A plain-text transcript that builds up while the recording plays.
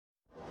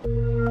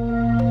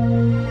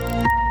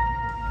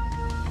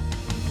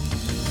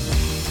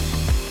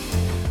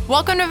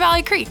Welcome to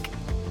Valley Creek.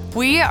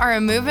 We are a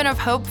movement of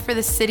hope for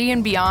the city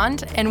and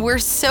beyond, and we're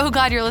so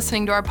glad you're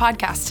listening to our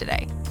podcast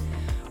today.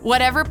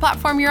 Whatever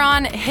platform you're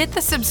on, hit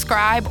the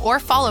subscribe or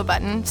follow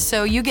button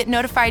so you get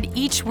notified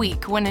each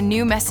week when a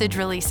new message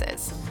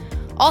releases.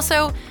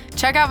 Also,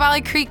 check out Valley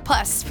Creek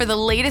Plus for the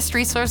latest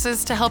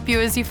resources to help you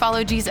as you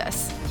follow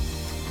Jesus.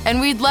 And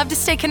we'd love to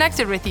stay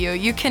connected with you.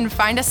 You can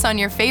find us on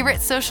your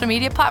favorite social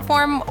media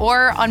platform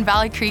or on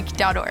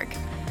valleycreek.org.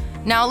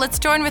 Now let's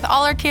join with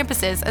all our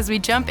campuses as we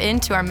jump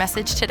into our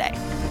message today. All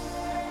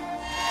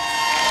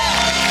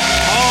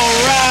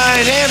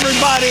right, hey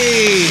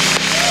everybody.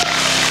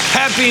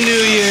 Happy New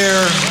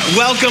Year.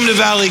 Welcome to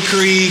Valley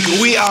Creek.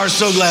 We are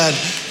so glad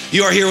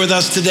you are here with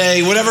us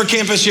today. Whatever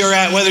campus you're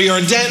at, whether you're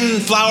in Denton,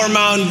 Flower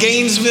Mound,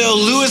 Gainesville,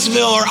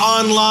 Louisville, or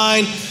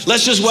online,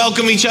 let's just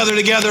welcome each other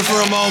together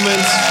for a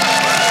moment.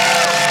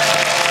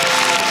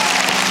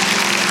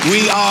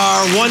 We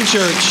are one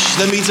church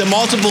that meets at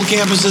multiple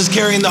campuses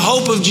carrying the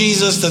hope of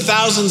Jesus to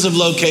thousands of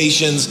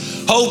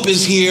locations. Hope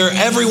is here,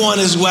 everyone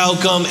is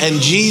welcome,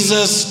 and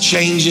Jesus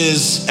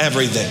changes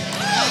everything.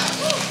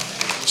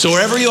 So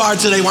wherever you are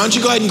today, why don't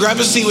you go ahead and grab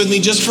a seat with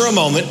me just for a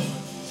moment,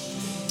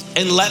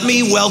 and let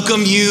me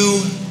welcome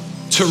you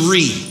to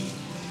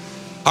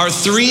our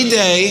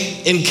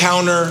 3-day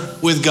encounter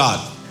with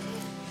God.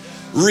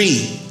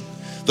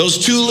 Those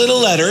two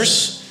little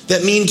letters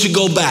that mean to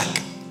go back.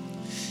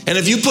 And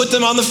if you put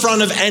them on the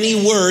front of any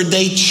word,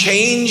 they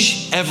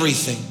change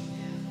everything.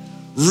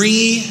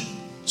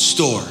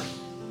 Restore,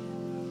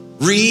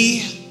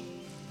 revive,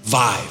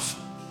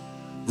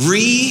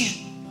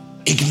 reignite,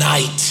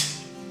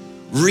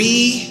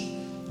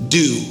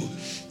 redo.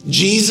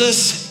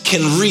 Jesus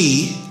can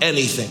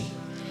anything.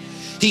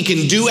 He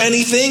can do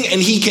anything and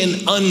he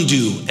can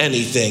undo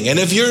anything. And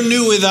if you're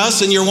new with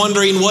us and you're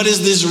wondering, what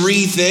is this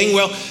thing?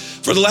 Well,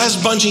 for the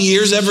last bunch of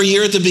years, every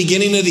year at the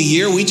beginning of the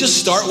year, we just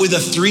start with a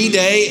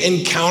 3-day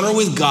encounter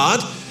with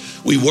God.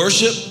 We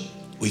worship,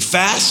 we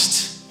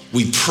fast,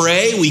 we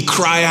pray, we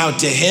cry out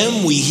to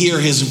him, we hear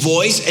his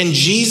voice, and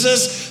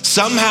Jesus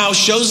somehow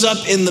shows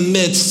up in the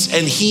midst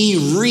and he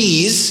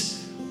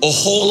a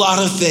whole lot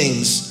of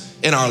things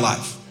in our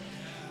life.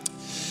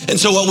 And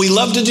so what we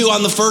love to do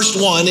on the first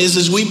one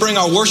is we bring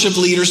our worship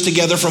leaders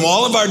together from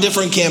all of our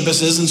different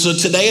campuses. And so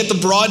today at the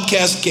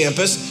broadcast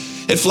campus,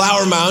 at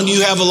Flower Mound,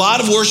 you have a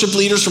lot of worship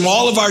leaders from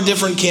all of our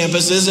different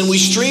campuses, and we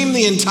stream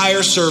the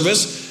entire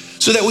service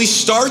so that we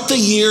start the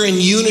year in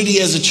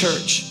unity as a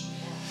church,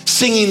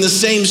 singing the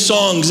same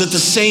songs at the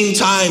same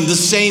time, the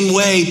same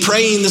way,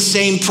 praying the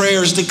same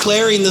prayers,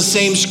 declaring the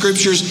same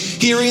scriptures,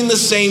 hearing the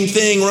same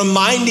thing,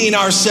 reminding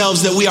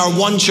ourselves that we are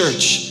one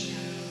church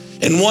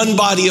and one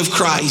body of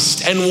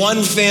Christ and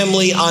one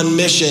family on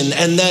mission,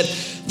 and that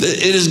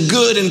it is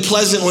good and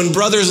pleasant when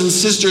brothers and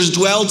sisters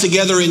dwell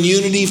together in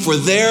unity, for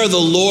there the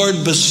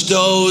Lord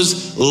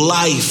bestows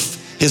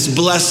life, his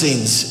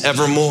blessings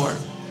evermore.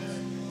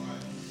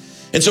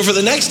 And so for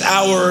the next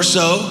hour or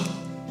so,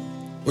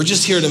 we're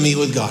just here to meet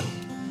with God.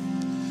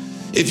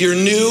 If you're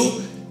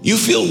new, you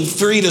feel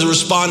free to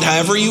respond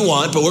however you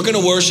want, but we're going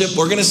to worship,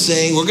 we're going to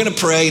sing, we're going to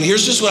pray, and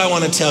here's just what I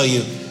want to tell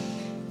you.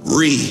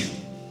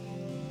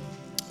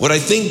 What I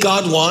think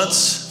God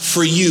wants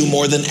for you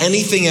more than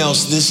anything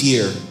else this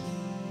year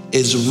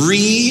is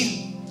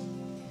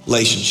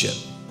relationship.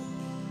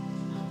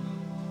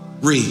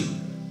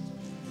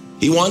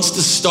 He wants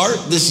to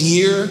start this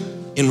year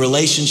in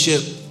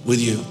relationship with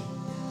you.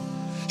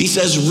 He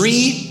says,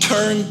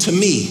 return to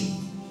me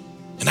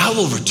and I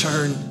will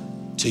return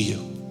to you.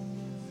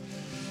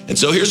 And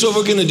so here's what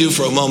we're gonna do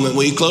for a moment.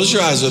 Will you close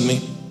your eyes with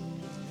me?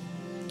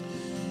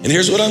 And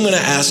here's what I'm gonna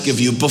ask of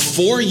you.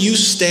 Before you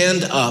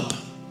stand up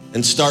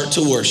and start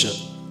to worship,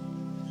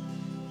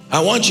 I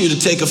want you to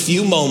take a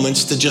few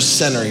moments to just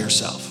center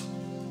yourself.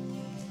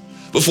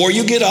 Before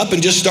you get up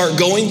and just start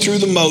going through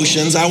the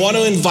motions, I want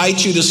to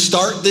invite you to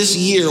start this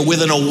year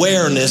with an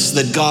awareness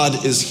that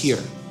God is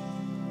here.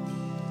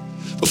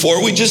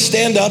 Before we just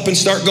stand up and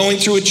start going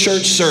through a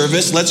church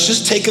service, let's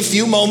just take a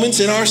few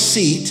moments in our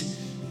seat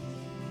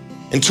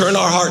and turn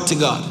our heart to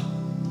God.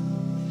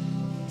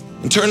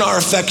 And turn our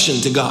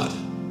affection to God.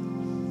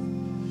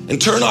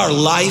 And turn our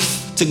life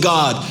to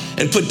God,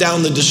 and put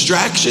down the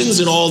distractions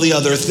and all the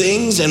other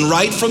things, and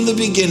right from the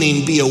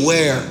beginning be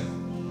aware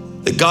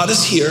that God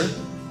is here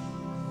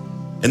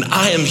and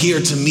I am here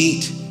to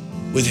meet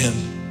with him.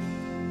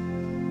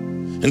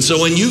 And so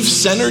when you've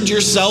centered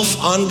yourself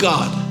on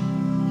God,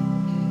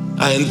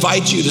 I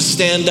invite you to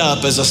stand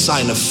up as a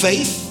sign of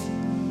faith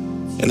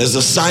and as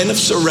a sign of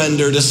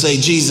surrender to say,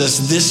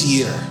 Jesus, this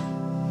year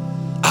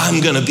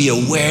I'm gonna be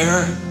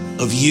aware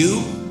of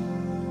you,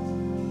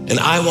 and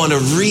I wanna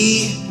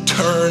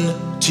return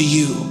to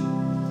you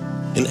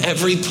in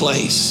every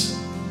place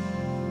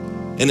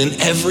and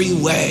in every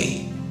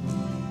way.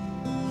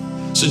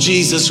 So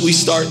Jesus, we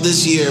start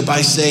this year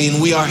by saying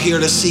we are here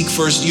to seek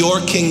first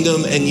your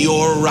kingdom and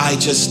your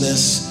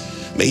righteousness.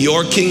 May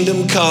your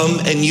kingdom come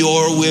and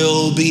your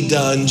will be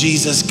done.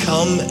 Jesus,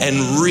 come and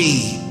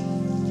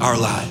our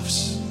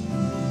lives.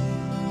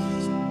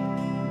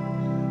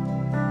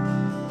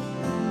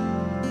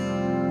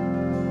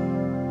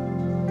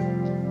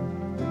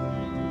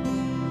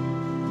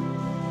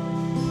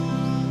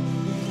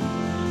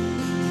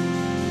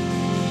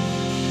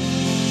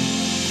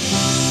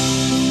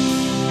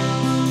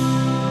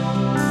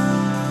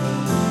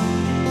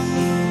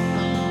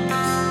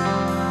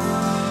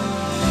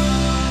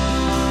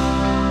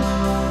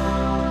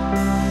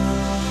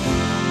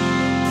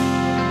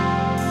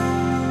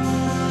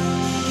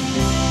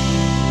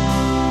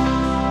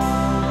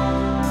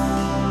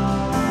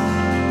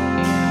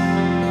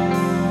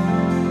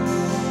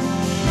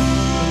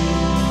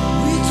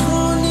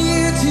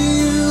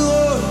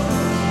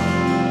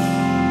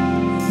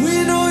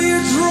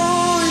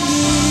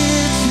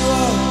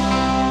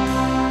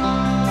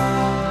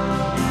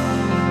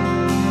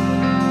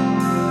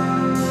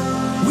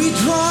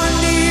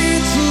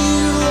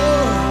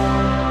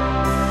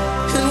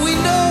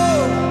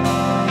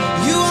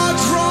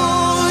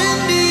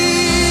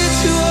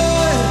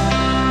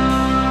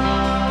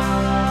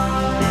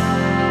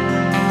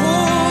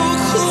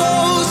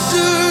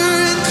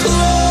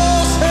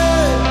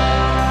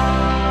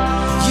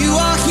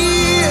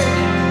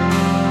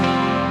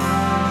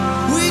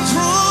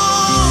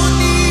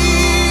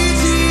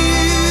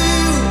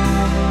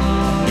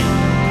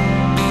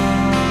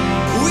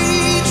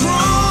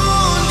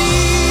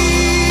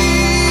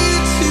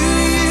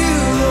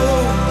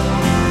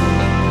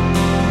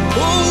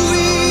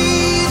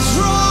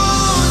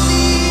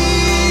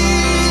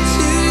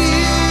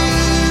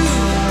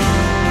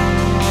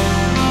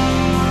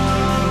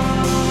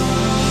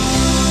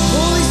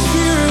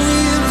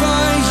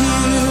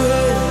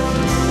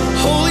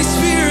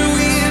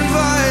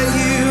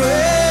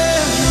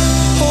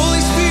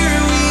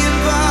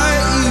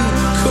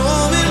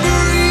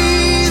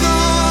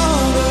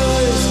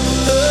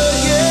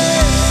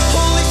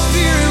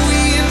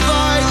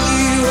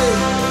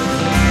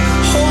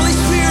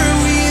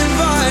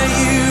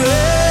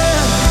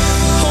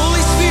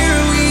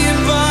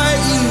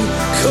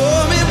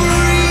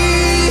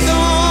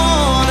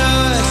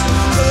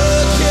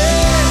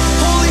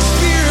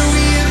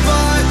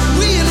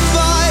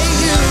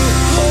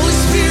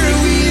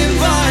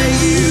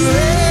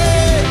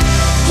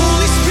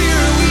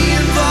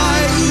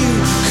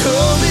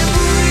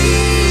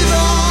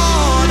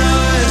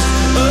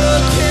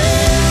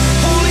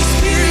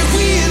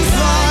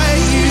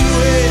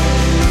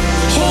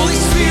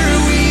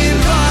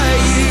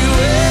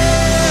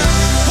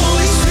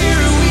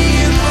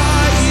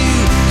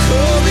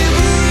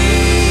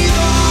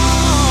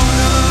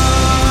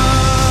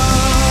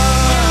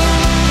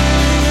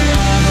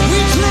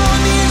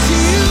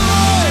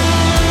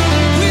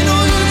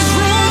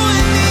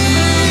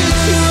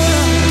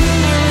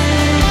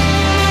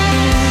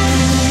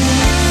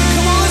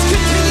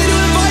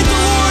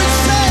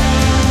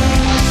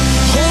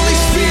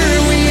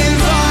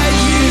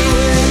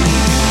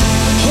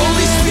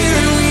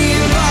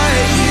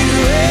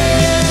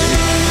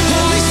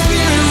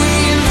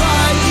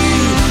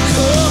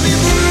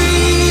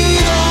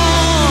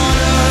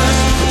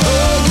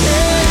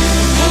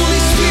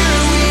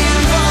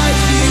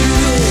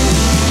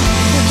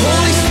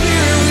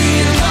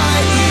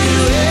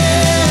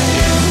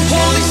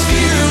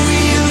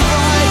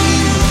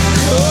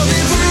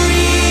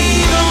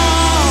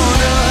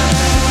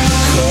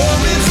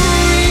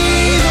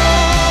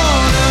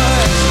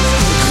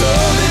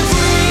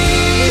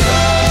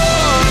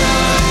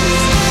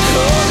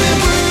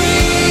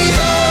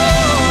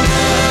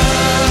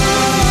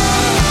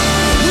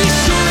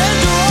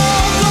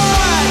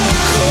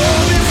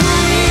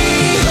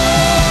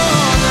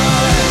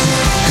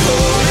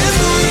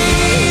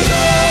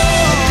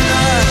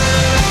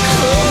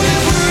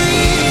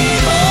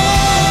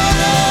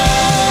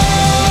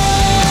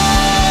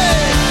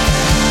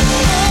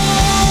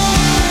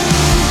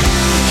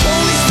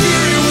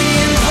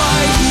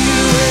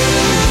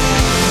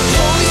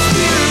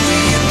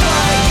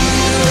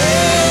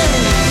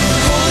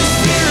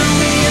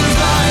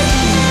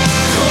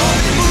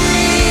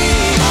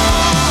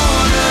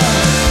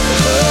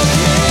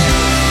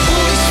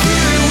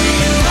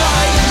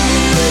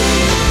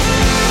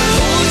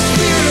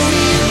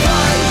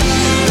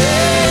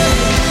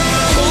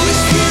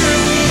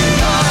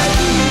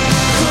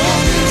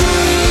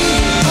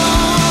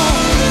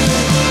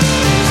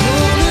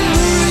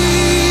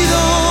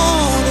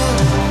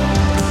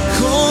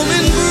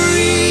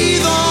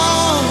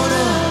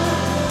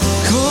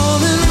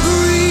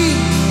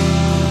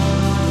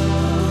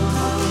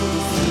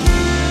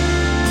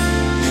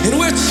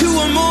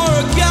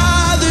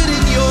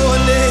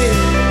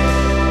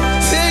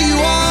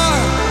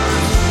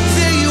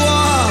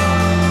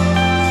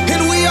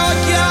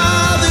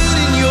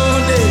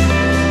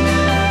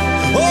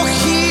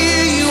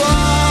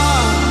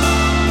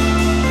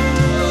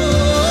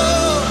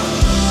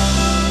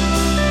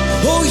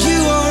 Oh, you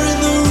are in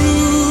the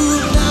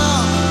room now.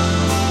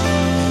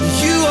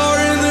 You are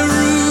in the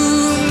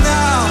room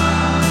now.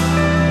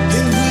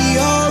 And we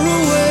are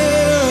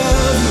aware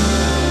of you.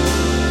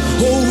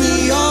 Oh, we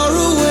are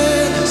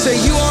aware. Say,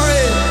 you are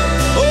in.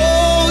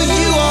 Oh,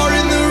 you are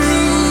in the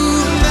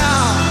room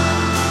now.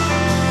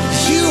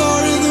 You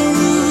are in the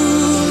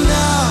room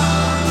now.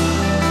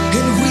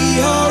 And we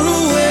are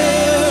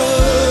aware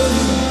of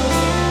you.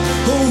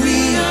 Oh,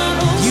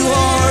 you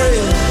are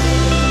in.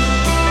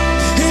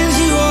 And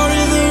you are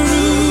in the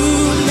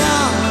room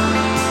now.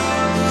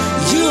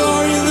 You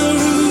are in the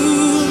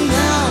room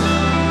now.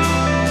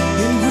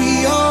 And we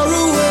are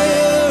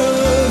aware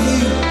of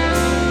you.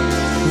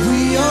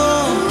 We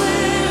are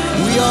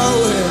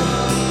aware.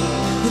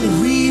 And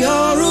we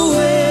are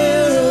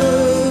aware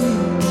of you.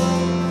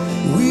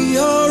 We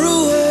are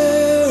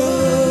aware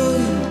of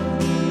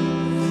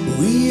you.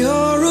 We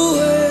are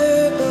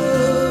aware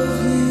of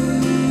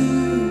you.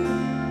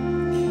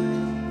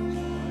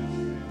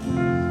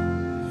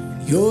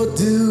 You're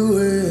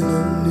doing a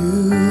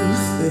new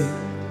thing.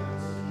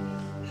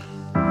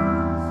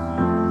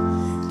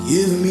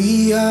 Give me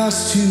eyes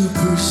to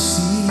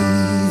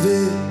perceive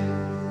it.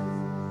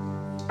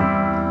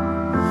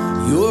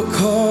 You're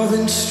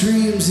carving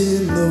streams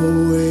in the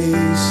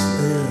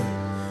wasteland,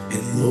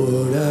 and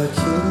Lord, I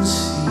can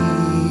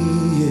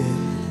see it.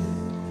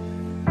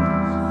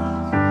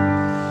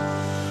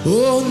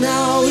 Oh,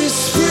 now it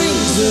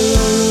springs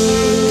up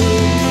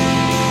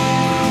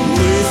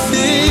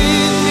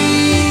within me.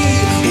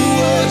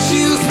 What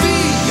you've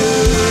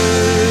begun,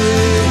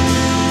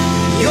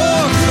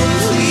 you're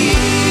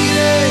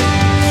completed.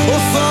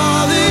 Oh,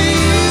 Father,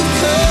 you've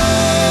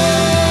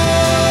come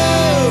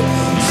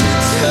to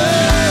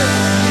turn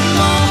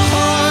my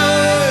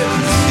heart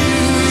to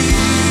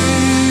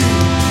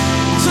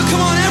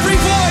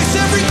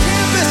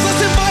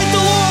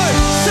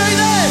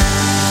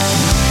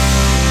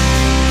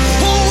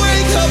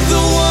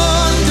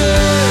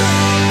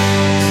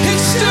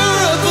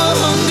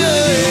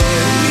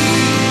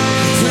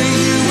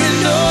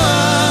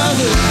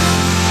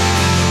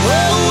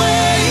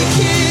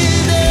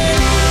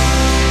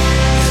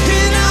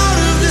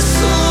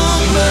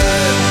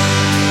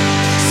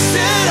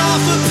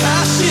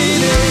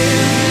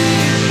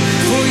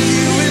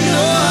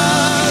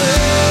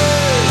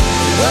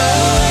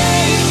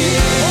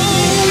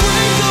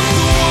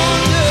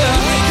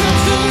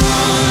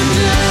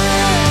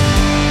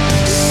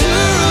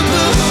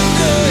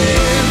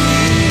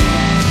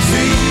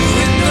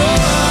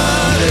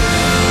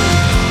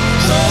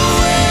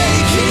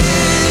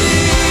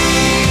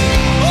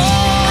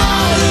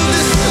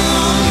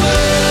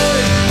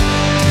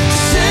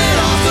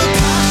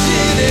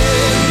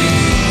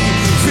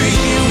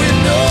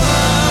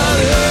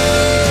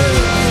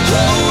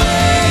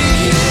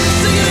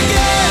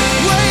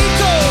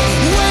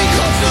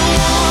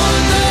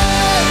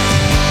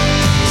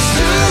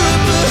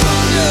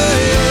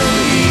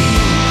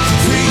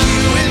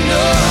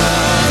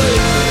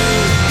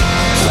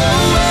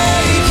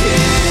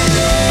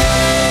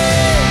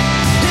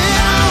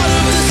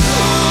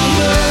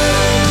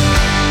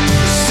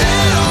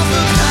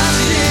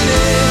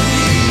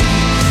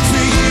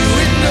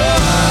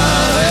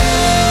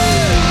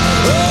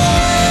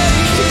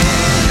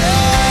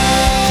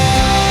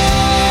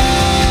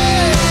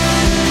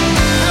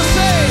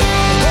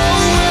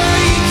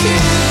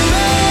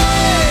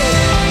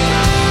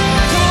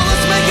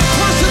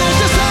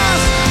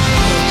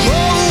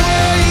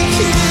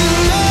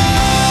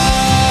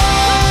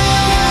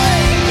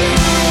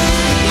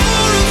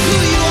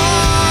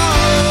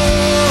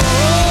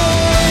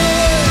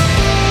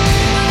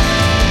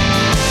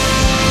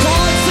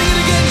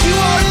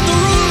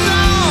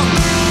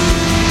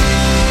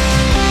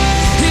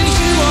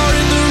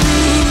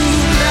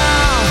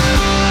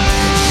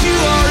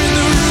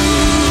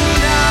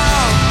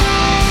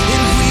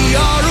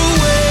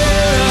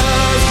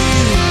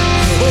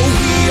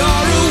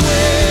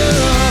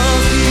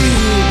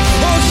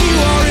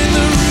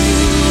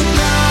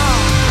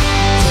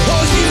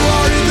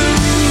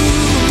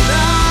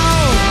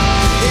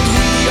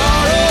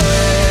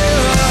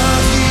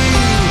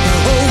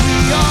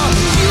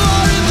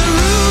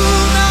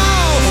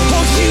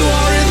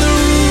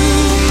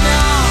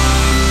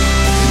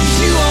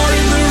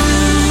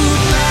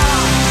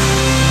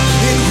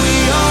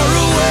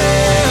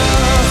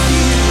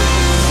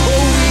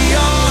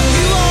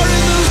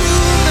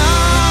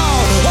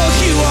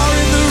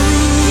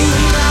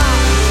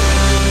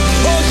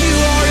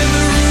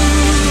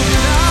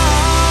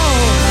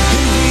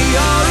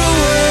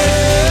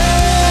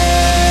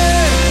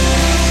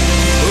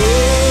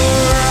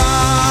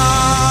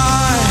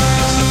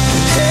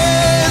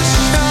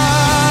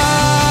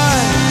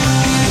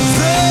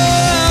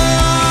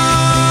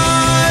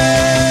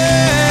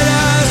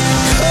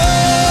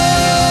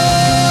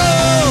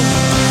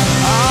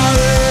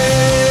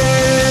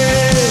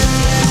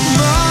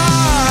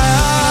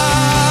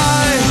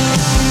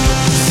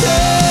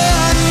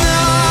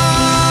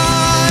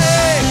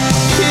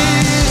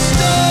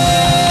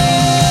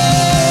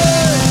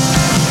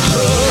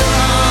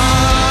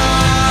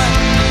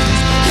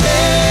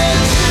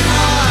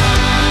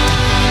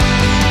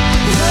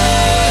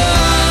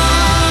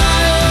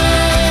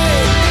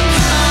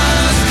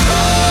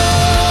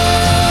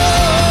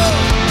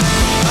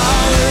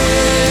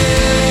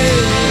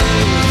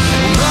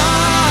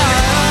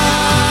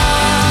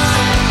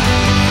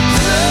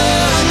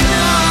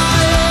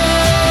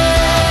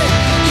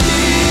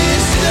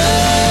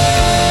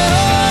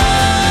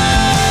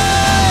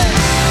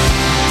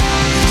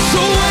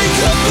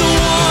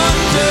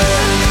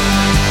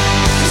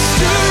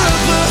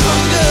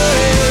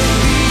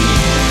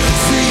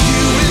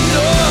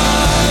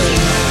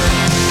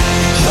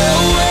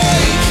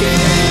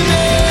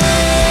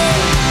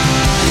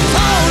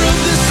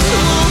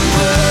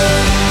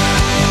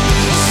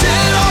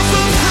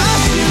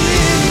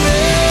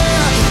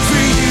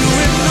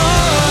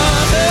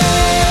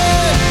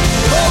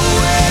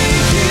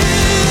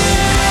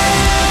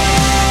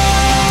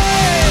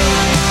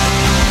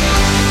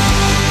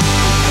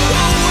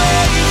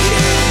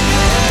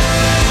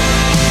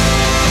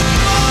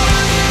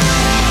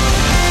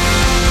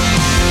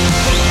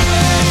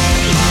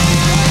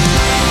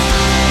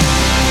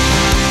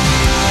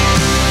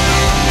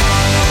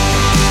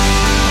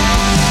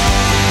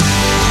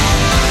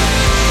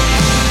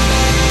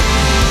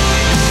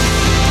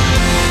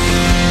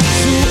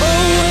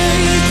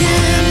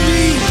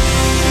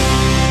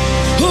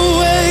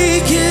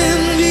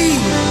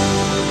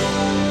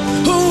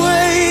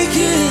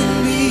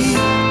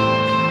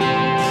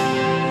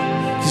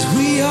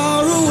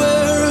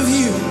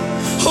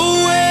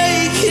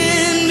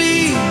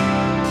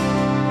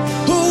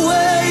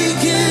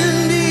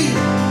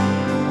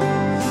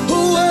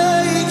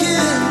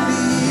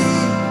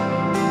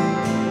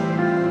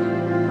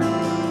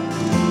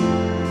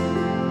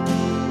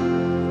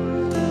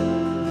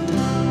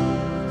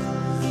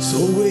So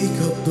wake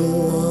up the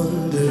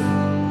wonder,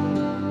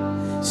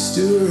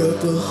 stir up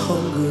the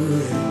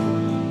hunger,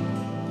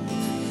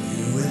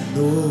 you and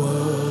no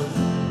one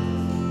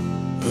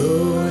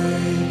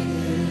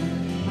awaken,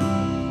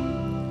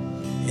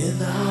 and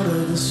out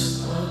of the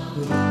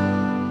slumber,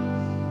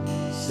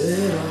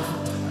 set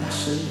off a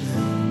passion,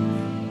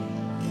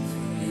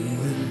 for you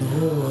and no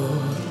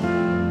one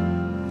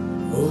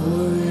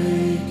awaken.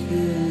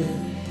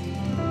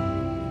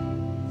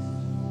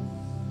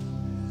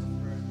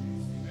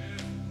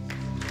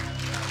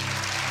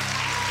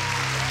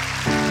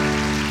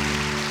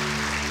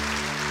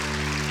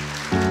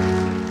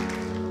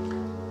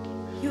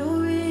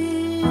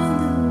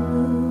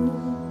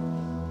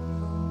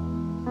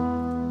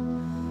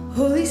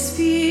 Holy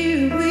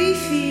Spirit, we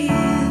feel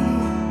you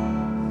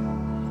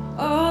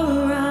all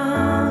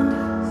around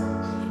us,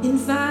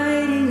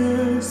 inviting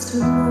us to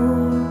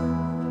more.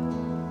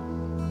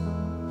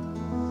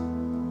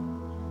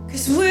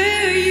 'Cause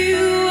where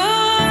you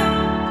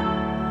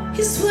are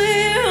is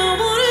where I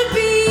wanna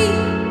be,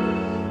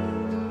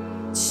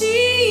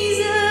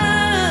 Jesus.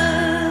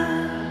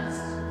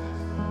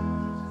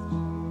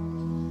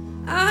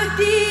 I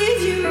give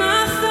you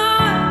my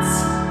thoughts,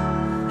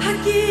 I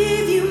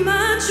give you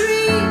my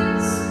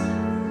dreams.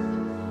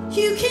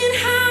 You can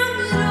have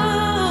it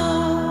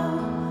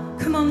all.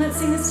 Come on, let's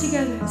sing this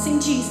together. Sing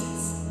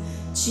Jesus.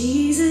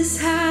 Jesus,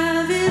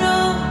 have it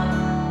all.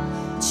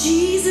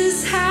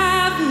 Jesus,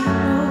 have it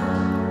all.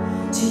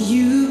 To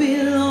you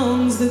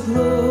belongs the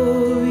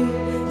glory,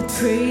 the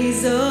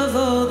praise of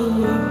all the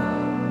world.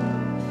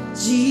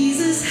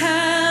 Jesus,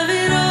 have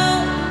it all.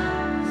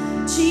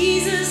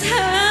 Jesus,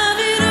 have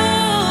it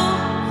all.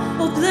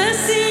 Oh,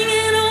 blessing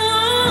and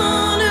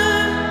honor,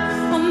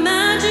 oh,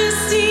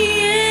 majesty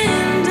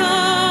and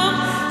all.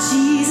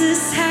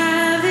 Jesus,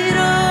 have it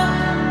all.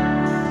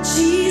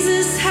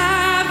 Jesus,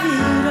 have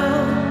it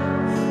all.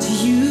 To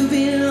you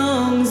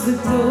belongs the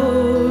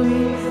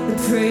glory, the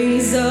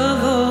praise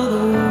of all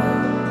the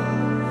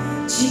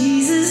world.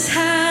 Jesus,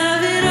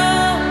 have it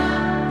all.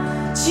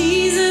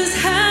 Jesus,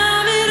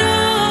 have it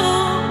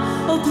all.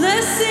 Oh,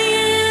 blessing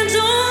and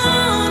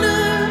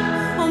honor,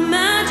 oh,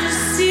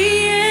 majesty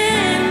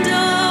and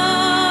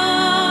all.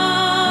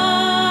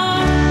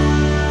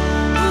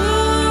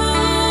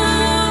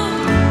 Oh,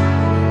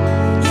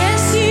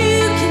 yes, you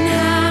can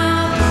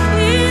have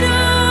it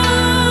all.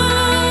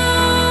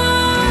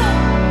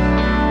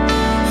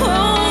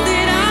 All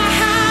that I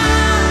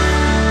have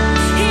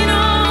and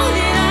all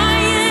that I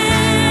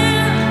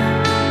am,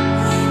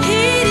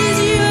 it is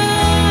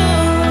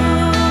yours.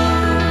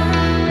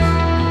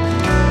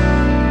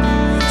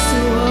 So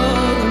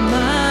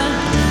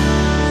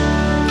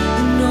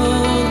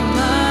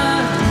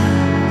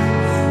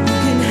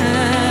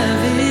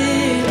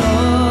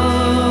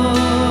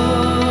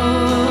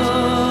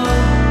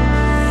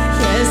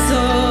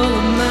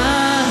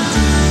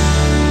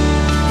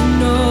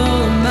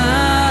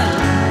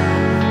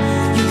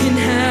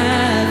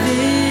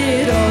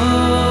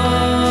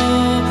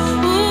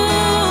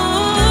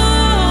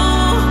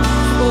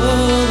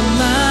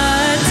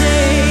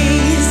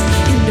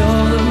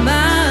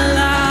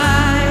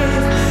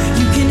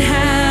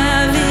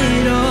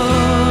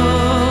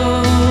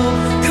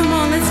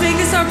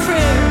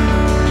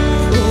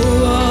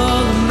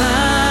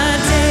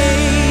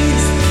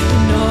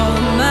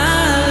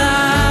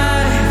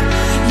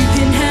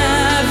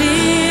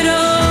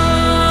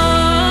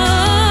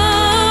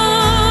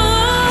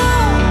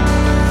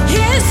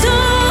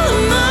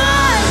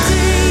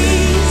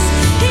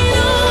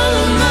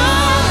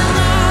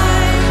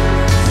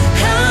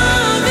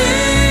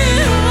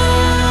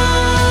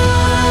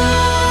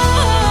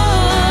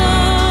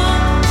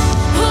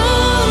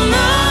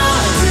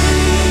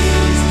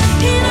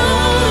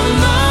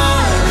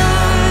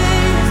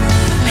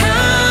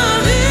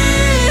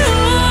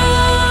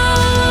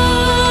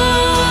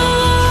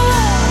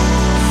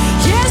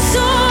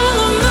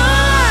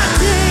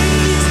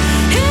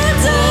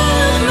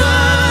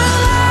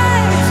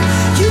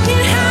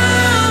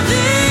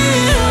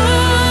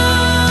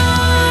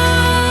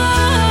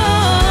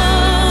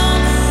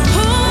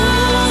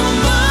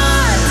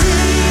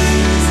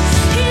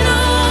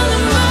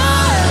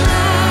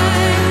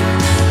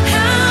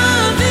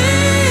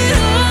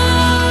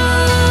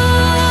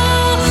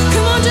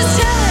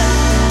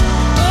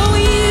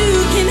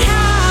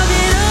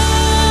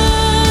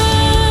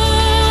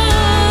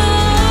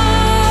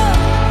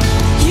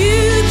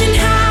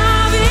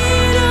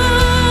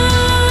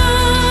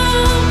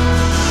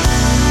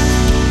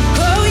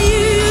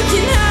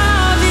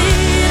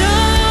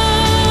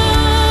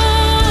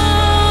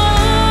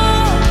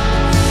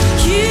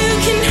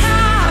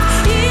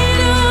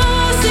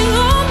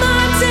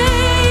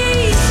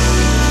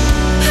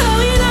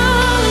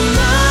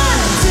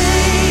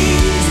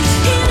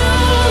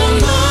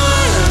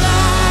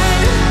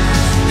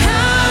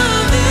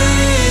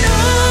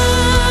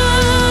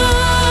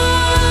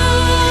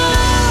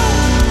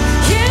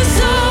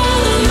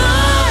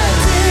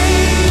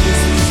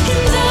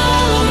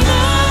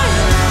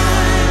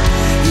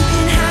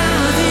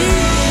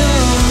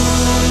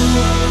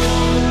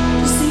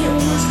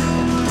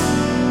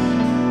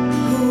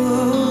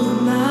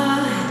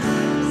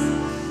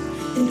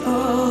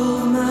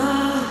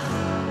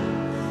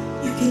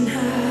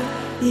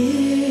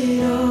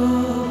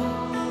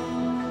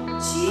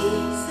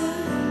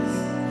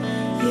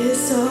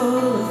Yes, all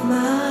of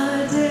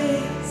my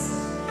days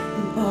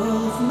and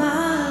all of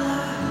my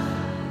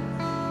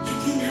life, you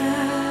can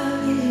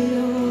have it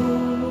all.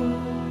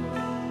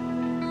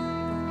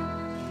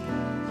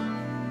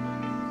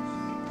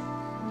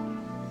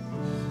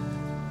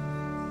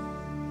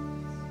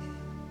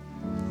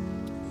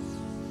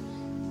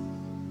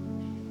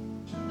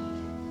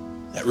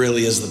 That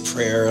really is the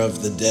prayer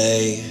of the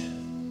day,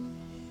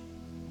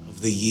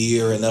 of the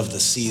year, and of the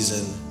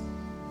season.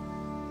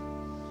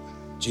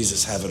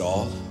 Jesus, have it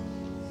all.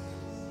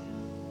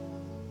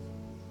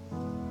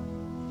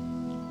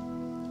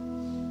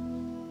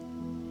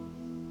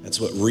 That's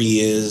what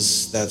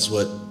is. That's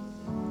what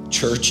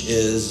church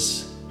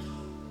is.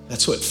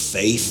 That's what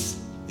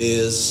faith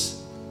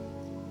is.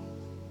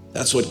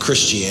 That's what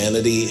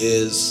Christianity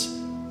is.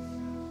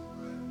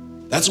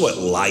 That's what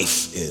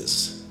life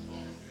is.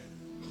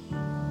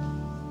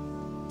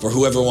 For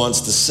whoever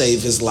wants to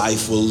save his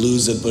life will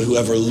lose it, but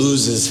whoever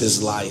loses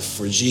his life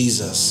for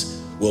Jesus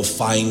will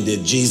find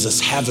it. Jesus,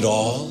 have it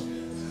all,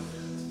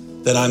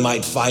 that I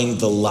might find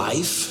the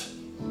life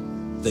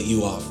that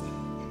you offer.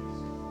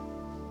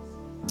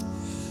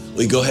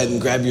 Will you go ahead and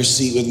grab your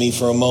seat with me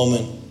for a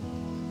moment?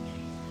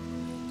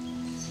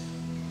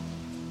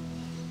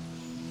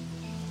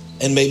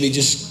 And maybe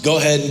just go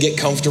ahead and get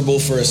comfortable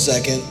for a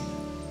second.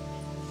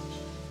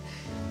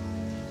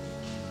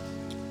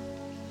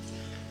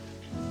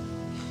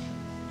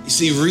 You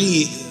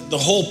see, the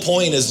whole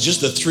point is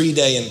just a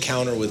 3-day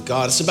encounter with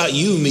God. It's about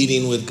you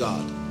meeting with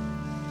God.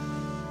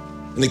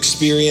 An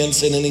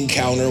experience and an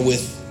encounter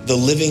with the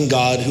living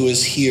God who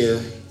is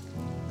here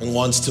and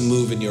wants to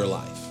move in your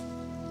life.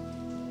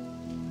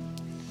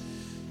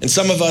 And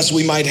some of us,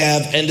 we might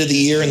have end of the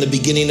year and the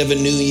beginning of a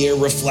new year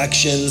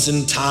reflections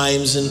and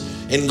times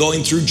and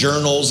going through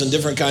journals and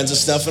different kinds of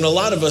stuff. And a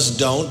lot of us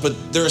don't,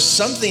 but there's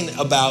something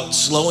about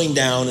slowing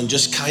down and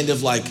just kind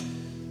of like,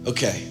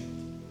 okay,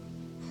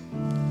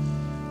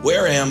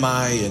 where am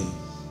I and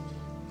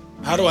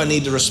how do I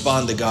need to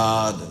respond to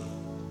God?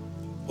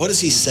 And what is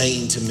he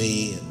saying to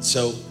me? And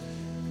so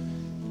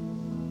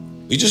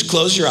you just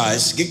close your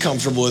eyes, get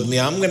comfortable with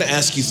me. I'm going to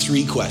ask you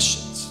 3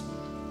 questions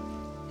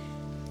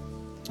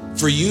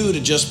for you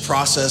to just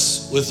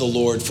process with the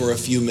Lord for a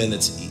few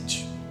minutes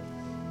each.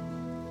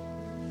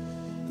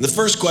 And the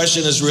first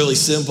question is really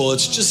simple.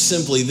 It's just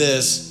simply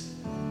this: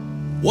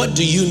 what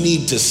do you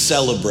need to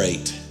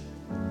celebrate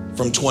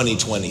from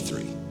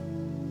 2023?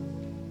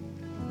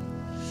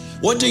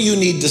 What do you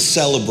need to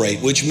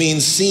celebrate? Which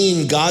means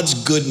seeing God's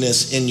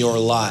goodness in your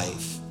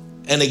life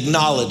and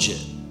acknowledge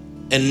it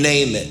and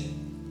name it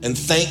and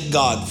thank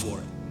God for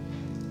it.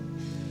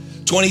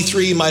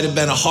 23 might have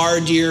been a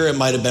hard year, it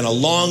might have been a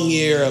long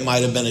year, it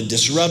might have been a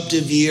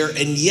disruptive year,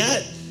 and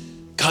yet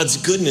God's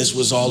goodness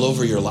was all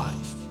over your life.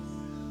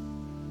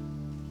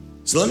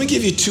 So let me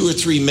give you 2 or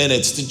 3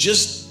 minutes to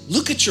just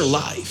look at your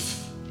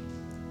life.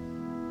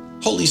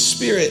 Holy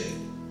Spirit,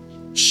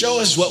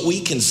 show us what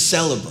we can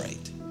celebrate.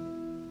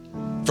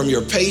 From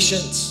your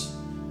patience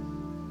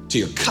to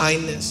your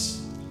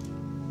kindness.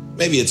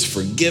 Maybe it's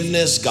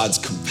forgiveness, God's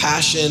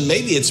compassion.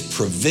 Maybe it's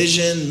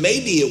provision.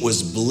 Maybe it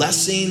was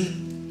blessing.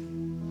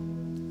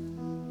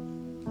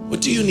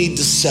 What do you need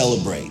to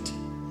celebrate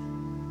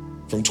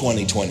from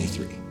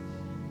 2023?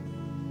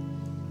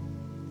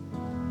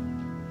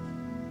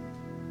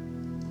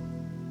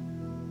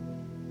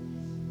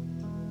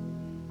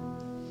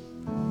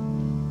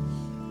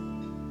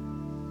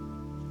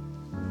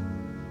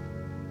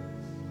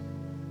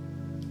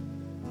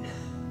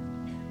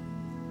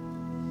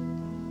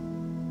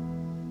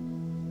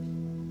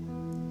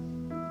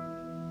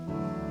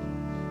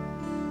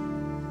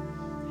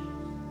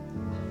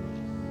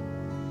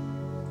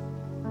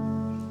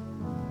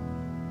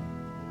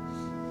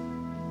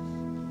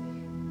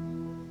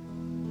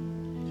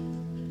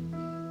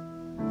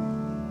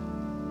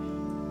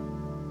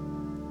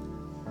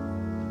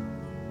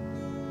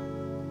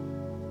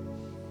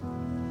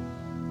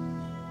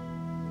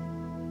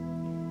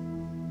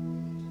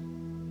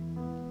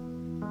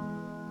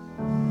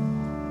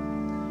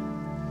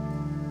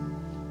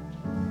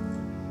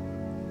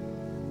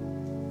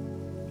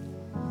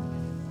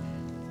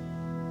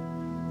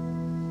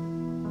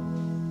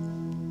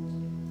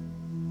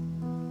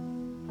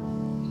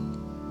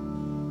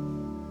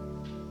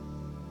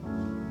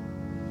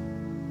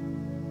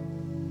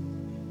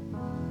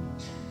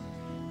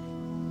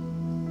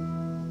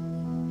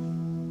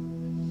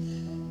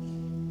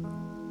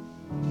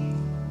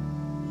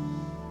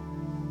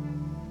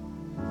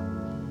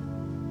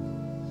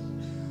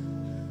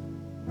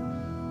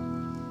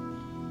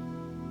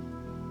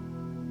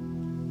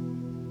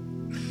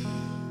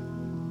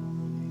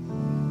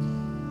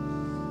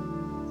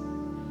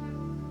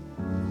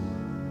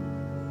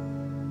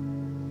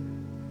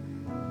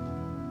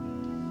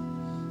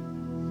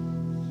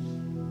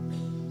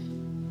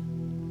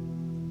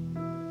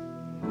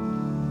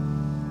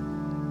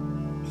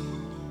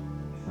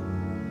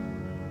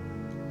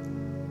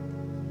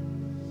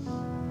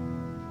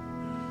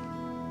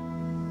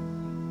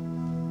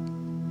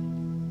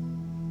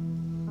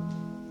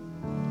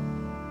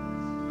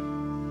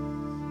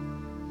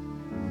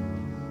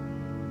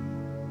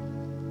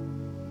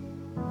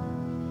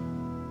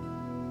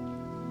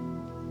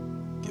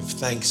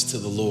 thanks to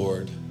the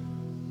Lord,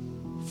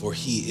 for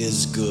he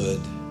is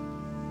good.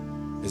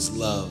 His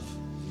love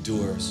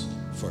endures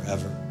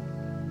forever.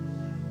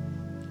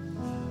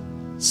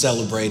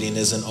 Celebrating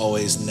isn't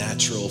always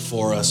natural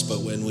for us, but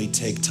when we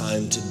take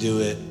time to do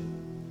it,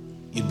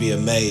 you'd be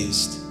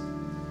amazed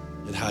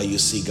at how you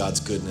see God's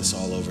goodness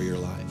all over your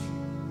life.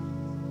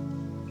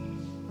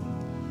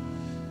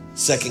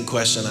 Second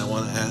question I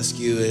want to ask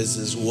you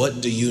is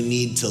what do you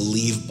need to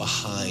leave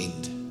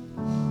behind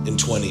in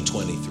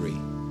 2023?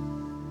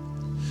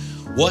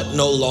 What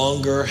no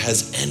longer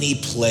has any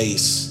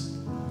place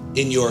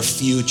in your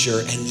future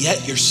and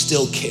yet you're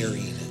still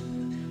carrying it?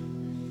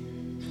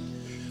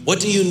 What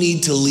do you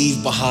need to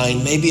leave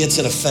behind? Maybe it's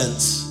an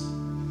offense.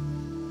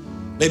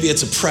 Maybe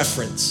it's a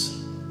preference.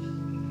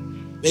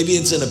 Maybe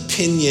it's an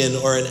opinion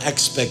or an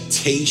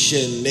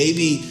expectation.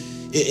 Maybe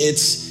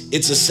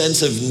it's a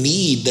sense of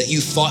need that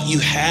you thought you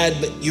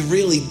had, but you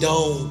really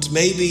don't.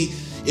 Maybe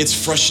it's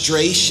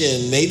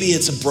frustration. Maybe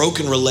it's a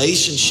broken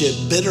relationship,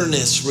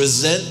 bitterness,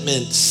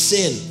 resentment,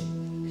 sin,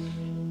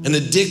 an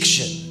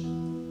addiction,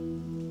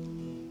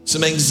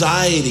 some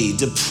anxiety,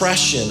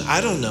 depression. I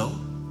don't know.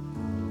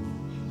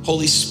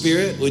 Holy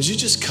Spirit, would you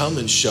just come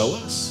and show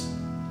us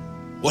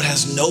what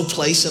has no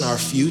place in our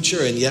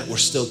future and yet we're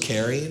still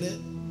carrying it?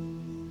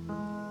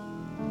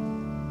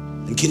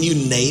 And can you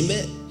name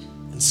it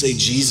and say,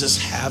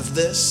 Jesus, have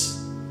this?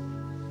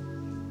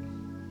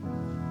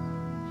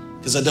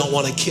 Because I don't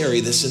want to carry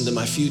this into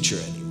my future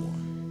anymore.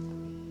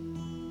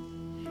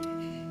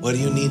 What do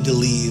you need to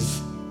leave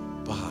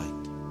behind?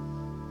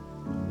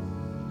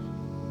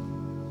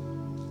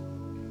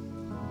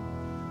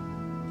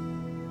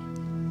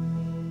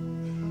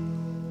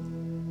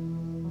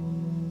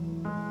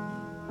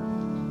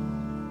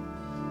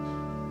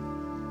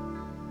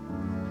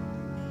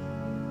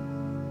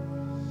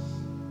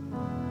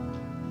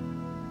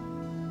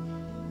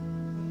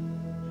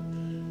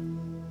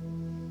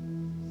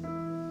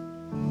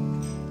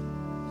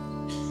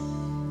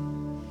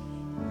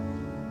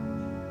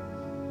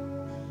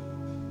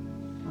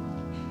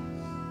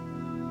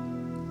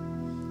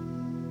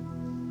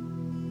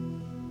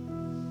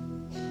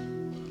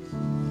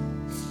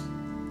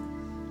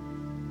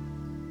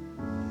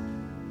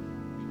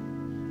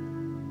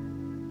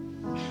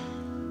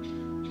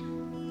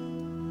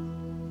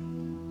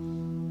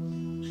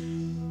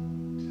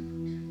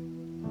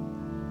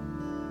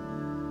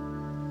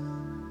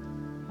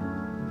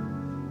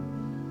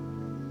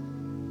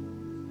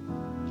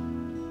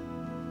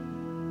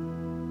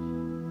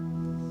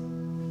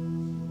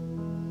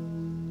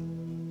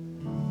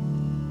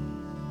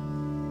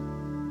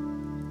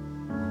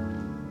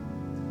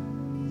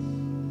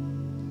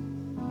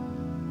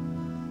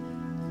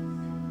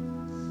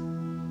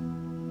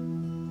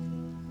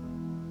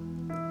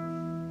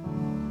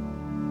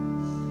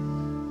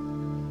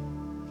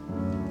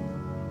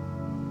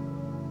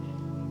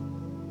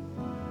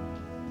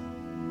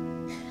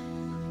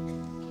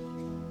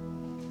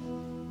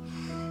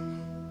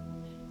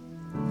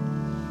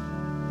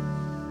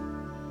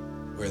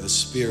 Where the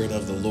Spirit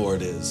of the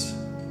Lord is,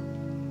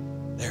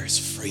 there is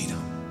freedom.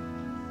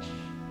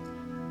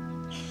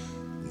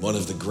 One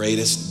of the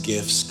greatest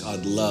gifts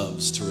God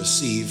loves to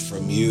receive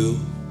from you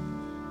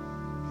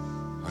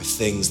are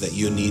things that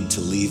you need to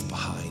leave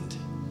behind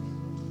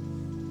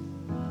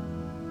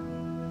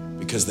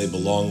because they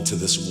belong to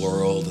this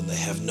world and they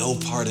have no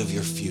part of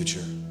your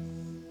future.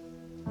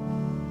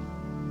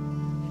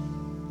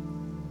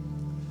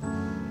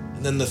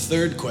 And then the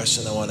third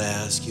question I want to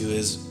ask you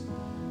is,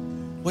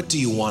 what do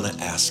you want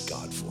to ask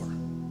God for?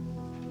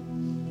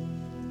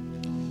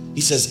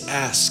 He says,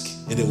 ask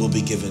and it will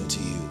be given to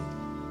you.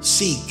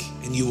 Seek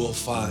and you will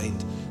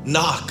find.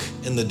 Knock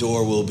and the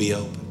door will be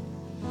open.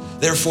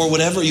 Therefore,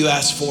 whatever you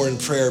ask for in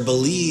prayer,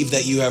 believe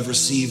that you have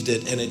received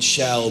it and it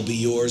shall be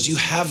yours. You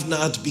have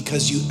not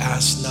because you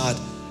ask not.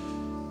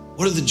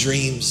 What are the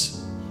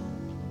dreams?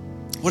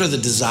 What are the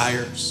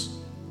desires?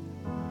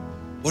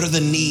 What are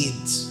the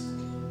needs?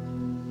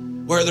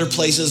 Where are there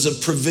places of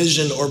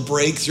provision or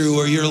breakthrough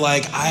where you're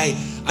like, I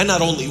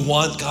not only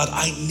want God,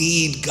 I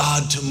need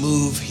God to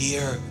move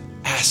here.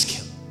 Ask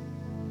him.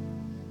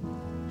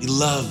 He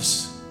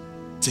loves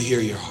to hear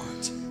your heart.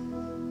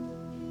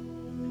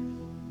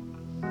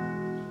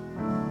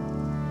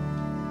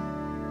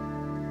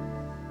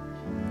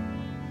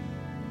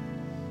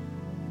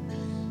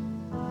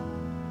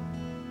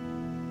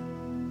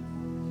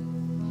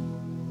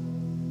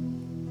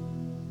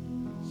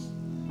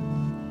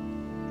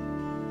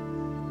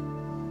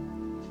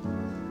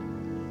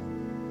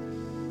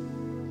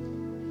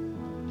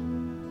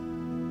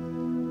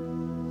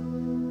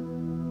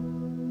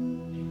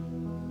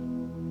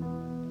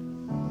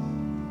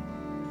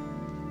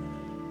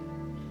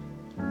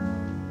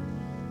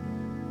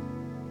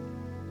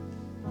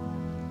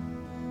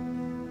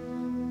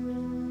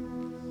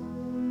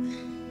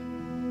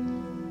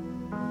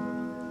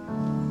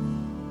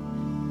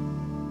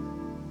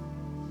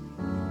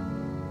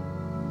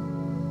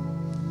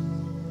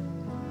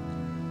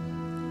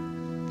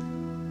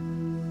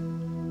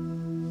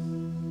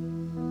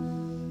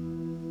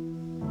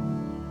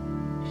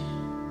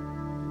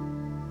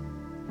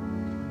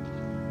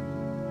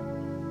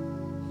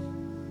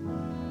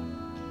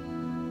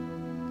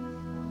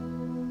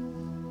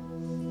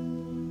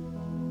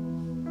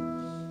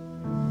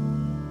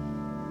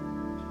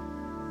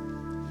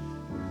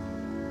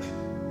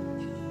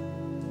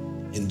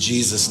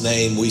 Jesus'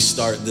 name, we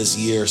start this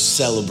year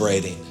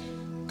celebrating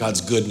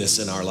God's goodness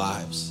in our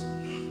lives.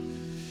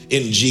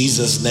 In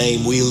Jesus'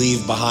 name, we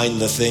leave behind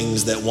the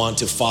things that want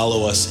to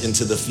follow us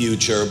into the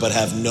future but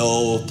have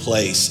no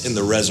place in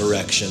the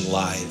resurrection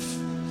life.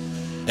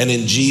 And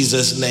in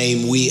Jesus'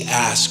 name, we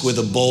ask with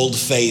a bold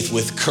faith,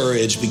 with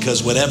courage,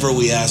 because whatever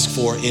we ask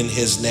for in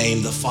his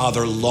name, the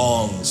Father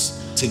longs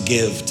to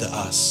give to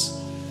us.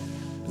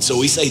 And so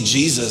we say,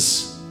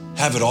 Jesus,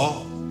 have it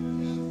all.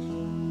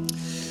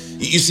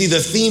 You see, the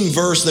theme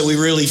verse that we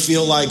really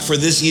feel like for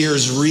this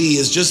year's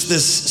is just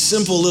this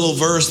simple little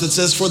verse that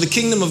says, for the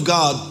kingdom of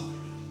God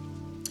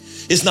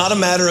is not a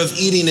matter of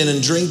eating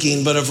and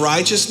drinking, but of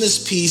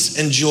righteousness, peace,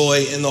 and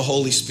joy in the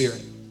Holy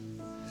Spirit.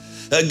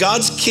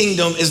 God's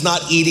kingdom is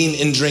not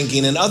eating and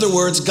drinking. In other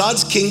words,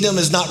 God's kingdom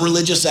is not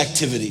religious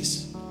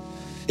activities.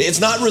 It's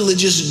not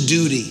religious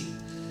duty.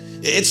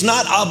 It's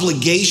not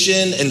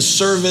obligation and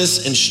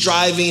service and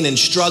striving and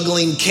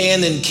struggling,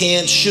 can and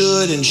can't,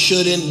 should and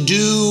shouldn't,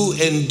 do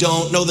and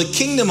don't. No, the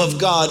kingdom of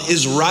God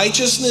is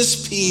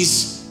righteousness,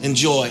 peace, and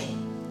joy.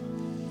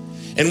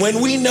 And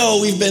when we know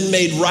we've been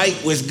made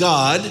right with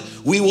God,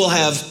 we will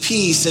have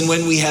peace. And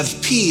when we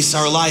have peace,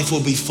 our life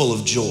will be full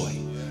of joy.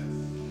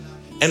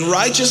 And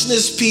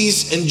righteousness,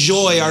 peace, and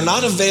joy are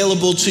not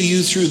available to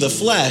you through the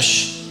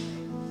flesh.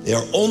 They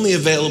are only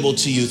available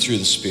to you through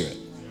the Spirit.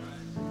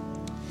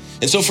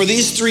 And so for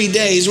these 3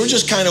 days, we're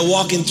just kind of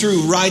walking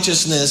through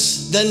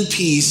righteousness, then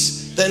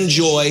peace, then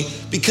joy,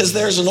 because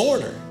there's an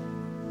order.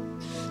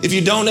 If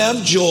you don't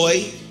have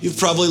joy, you've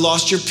probably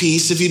lost your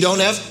peace. If you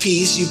don't have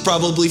peace, you've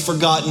probably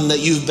forgotten that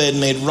you've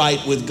been made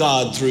right with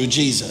God through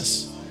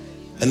Jesus.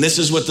 And this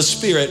is what the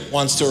Spirit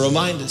wants to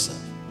remind us of.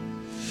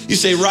 You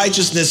say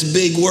righteousness,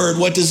 big word.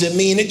 What does it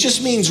mean? It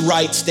just means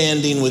right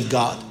standing with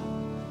God.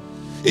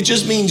 It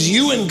just means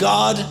you and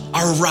God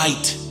are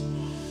right.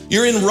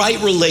 You're in right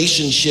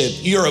relationship.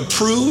 You're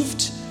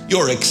approved.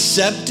 You're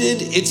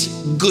accepted. It's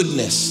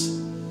goodness.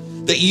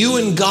 That you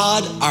and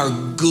God are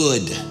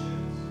good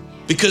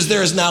because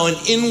there is now an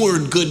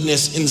inward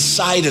goodness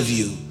inside of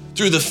you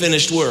through the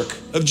finished work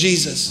of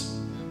Jesus.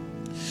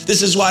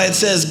 This is why it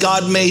says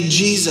God made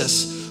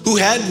Jesus, who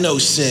had no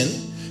sin,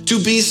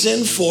 to be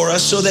sin for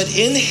us, so that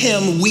in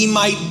him we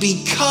might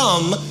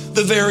become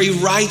the very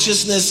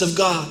righteousness of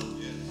God.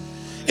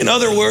 In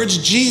other words,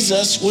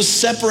 Jesus was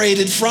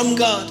separated from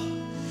God.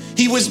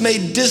 He was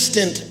made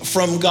distant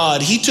from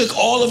God. He took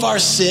all of our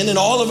sin and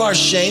all of our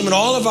shame and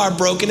all of our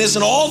brokenness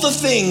and all the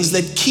things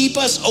that keep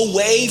us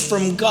away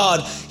from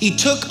God. He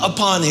took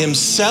upon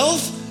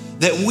himself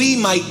that we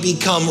might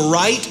become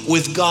right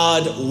with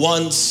God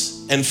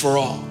once and for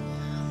all.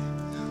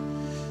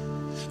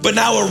 But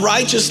now a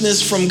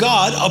righteousness from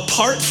God,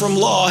 apart from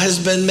law,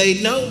 has been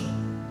made known.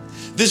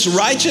 This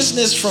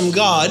righteousness from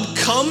God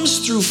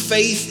comes through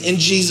faith in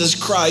Jesus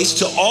Christ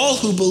to all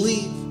who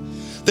believe.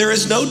 There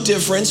is no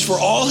difference, for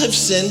all have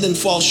sinned and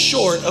fall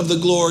short of the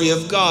glory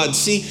of God.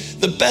 See,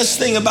 the best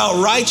thing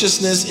about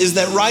righteousness is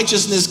that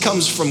righteousness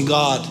comes from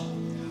God,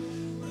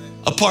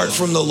 apart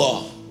from the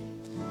law.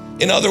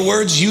 In other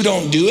words, you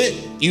don't do it,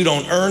 you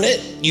don't earn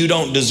it, you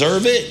don't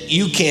deserve it,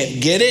 you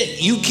can't get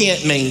it, you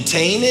can't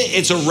maintain it.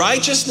 It's a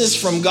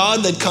righteousness from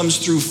God that comes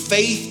through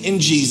faith in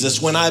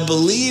Jesus. When I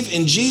believe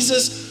in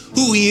Jesus,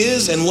 who he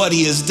is and what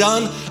he has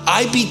done,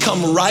 I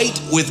become right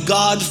with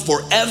God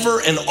forever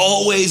and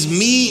always.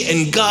 Me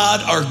and God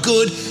are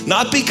good,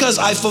 not because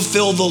I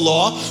fulfill the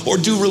law or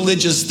do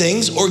religious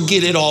things or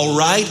get it all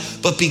right,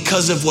 but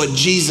because of what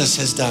Jesus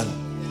has done.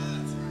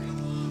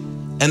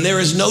 And there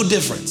is no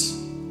difference.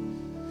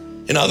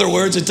 In other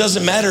words, it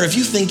doesn't matter if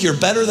you think you're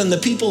better than the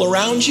people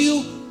around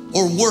you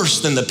or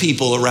worse than the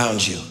people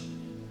around you.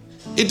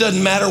 It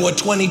doesn't matter what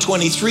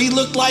 2023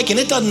 looked like, and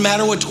it doesn't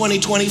matter what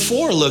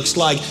 2024 looks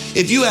like.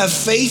 If you have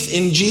faith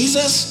in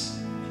Jesus,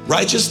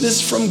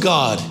 righteousness from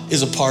God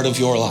is a part of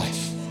your life.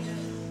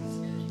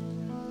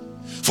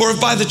 For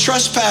if by the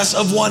trespass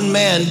of one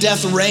man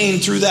death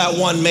reigned through that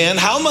one man,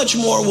 how much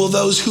more will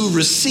those who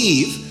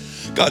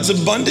receive God's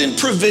abundant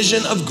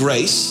provision of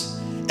grace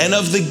and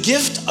of the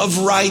gift of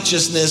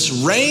righteousness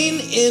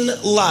reign in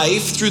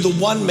life through the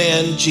one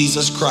man,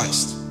 Jesus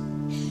Christ?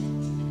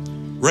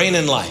 Reign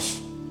in life.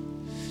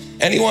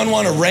 Anyone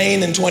want to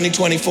reign in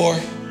 2024?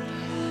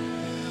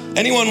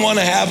 Anyone want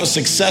to have a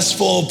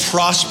successful,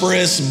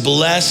 prosperous,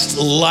 blessed,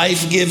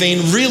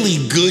 life-giving,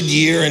 really good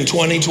year in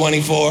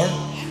 2024?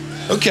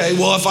 Okay,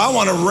 well, if I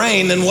want to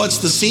reign, then what's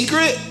the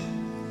secret?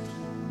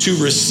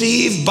 To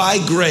receive by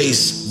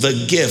grace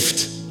the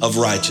gift of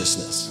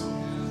righteousness.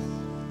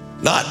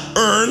 Not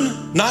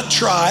earn, not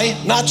try,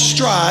 not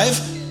strive.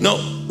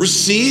 No,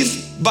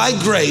 receive by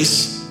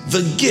grace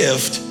the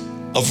gift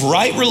of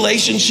right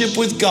relationship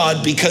with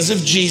God because of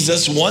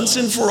Jesus once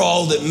and for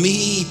all, that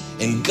me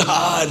and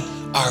God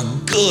are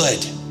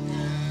good.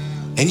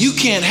 And you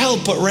can't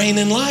help but reign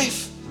in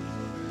life.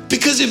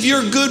 Because if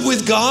you're good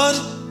with God,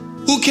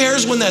 who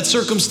cares when that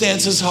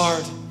circumstance is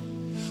hard?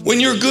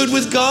 When you're good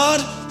with God,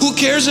 who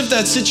cares if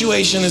that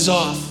situation is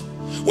off?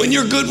 When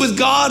you're good with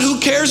God, who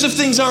cares if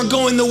things aren't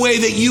going the way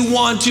that you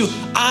want to?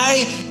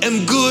 I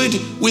am good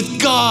with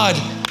God.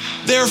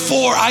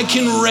 Therefore, I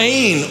can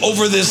reign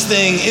over this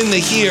thing in the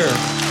here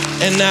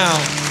and now.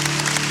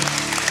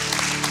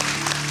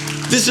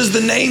 This is the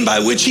name by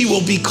which he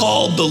will be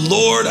called the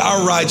Lord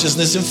our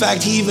righteousness. In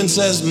fact, he even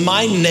says,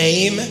 my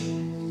name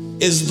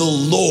is the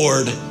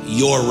Lord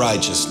your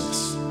righteousness.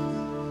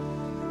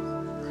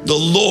 The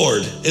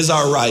Lord is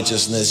our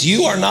righteousness.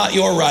 You are not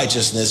your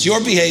righteousness. Your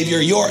behavior,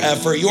 your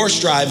effort, your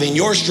striving,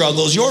 your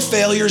struggles, your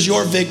failures,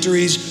 your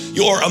victories,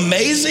 your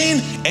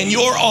amazing and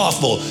your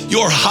awful,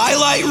 your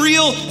highlight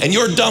reel and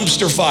your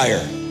dumpster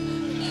fire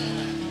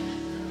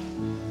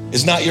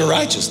is not your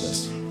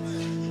righteousness.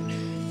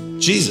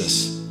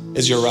 Jesus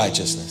is your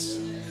righteousness.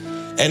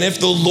 And if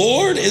the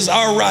Lord is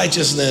our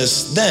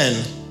righteousness,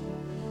 then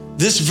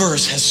this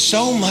verse has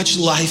so much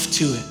life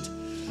to it.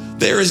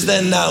 There is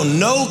then now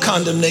no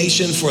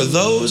condemnation for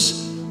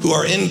those who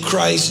are in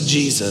Christ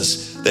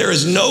Jesus. There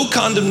is no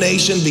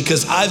condemnation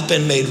because I've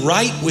been made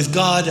right with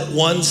God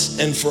once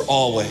and for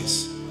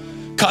always.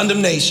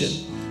 Condemnation,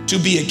 to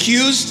be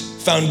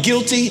accused, found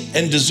guilty,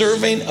 and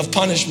deserving of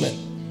punishment.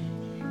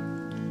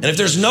 And if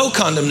there's no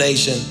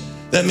condemnation,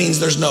 that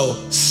means there's no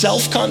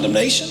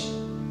self-condemnation.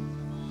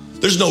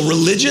 There's no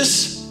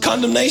religious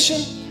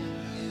condemnation.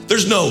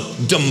 There's no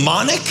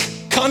demonic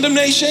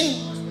condemnation.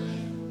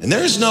 And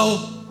there is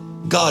no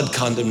God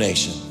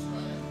condemnation.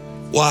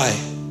 Why?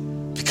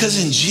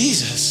 Because in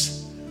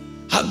Jesus,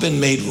 I've been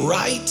made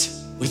right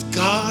with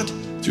God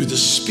through the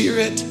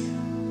Spirit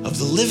of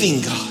the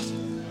living God.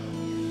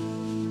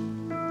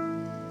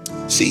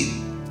 See,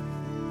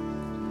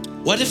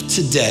 what if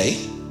today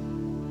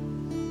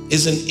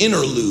is an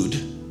interlude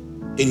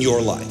in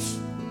your life?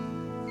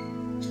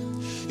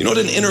 You know what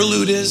an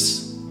interlude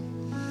is?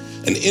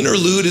 An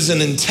interlude is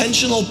an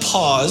intentional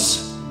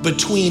pause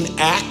between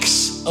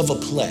acts of a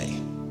play.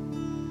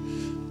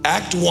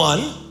 Act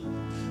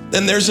 1,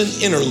 then there's an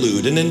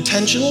interlude, an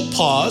intentional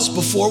pause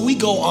before we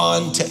go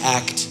on to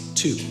Act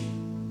 2.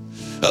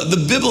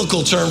 The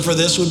biblical term for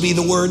this would be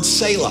the word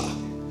selah.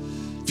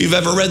 If you've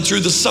ever read through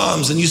the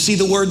Psalms and you see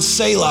the word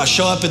selah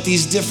show up at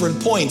these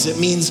different points, it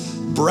means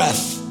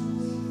breath,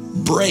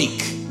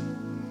 break,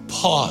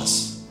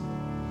 pause.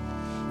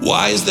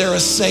 Why is there a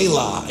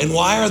selah and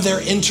why are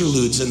there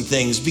interludes and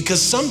things? Because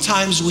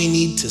sometimes we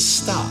need to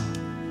stop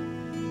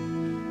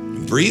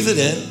and breathe it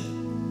in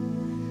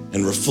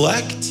and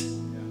reflect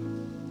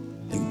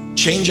and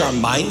change our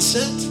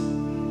mindset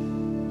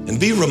and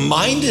be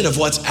reminded of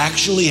what's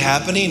actually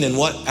happening and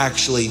what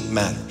actually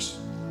matters.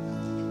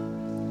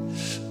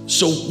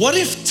 So what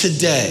if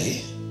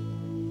today,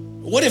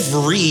 what if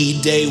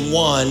Day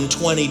 1,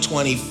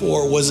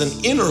 2024 was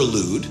an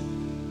interlude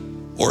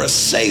or a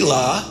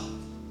selah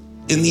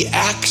in the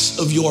acts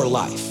of your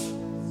life?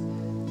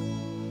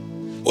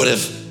 What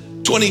if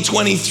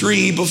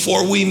 2023,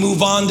 before we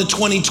move on to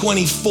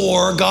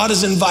 2024, God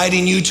is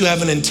inviting you to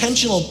have an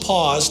intentional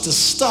pause, to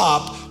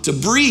stop, to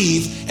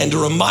breathe, and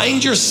to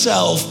remind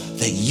yourself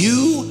that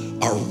you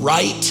are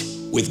right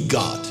with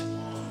God?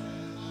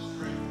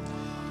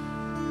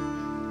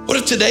 What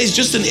if today's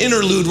just an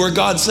interlude where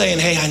God's saying,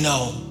 hey, I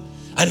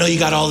know you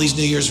got all these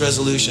New Year's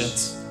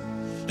resolutions,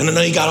 and I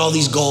know you got all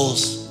these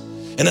goals,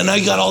 and I know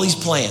you got all these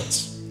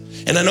plans.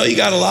 And I know you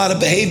got a lot of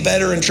behave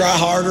better and try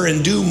harder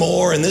and do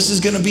more. And this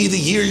is going to be the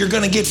year you're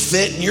going to get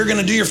fit and you're going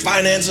to do your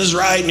finances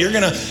right and you're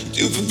going to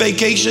do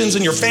vacations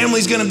and your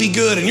family's going to be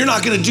good and you're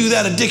not going to do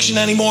that addiction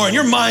anymore and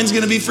your mind's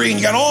going to be free and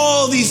you got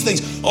all these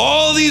things,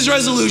 all these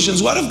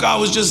resolutions. What if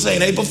God was just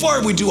saying, hey,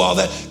 before we do all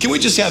that, can we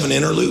just have an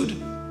interlude?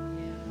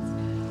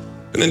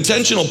 An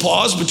intentional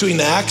pause between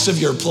the acts of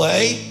your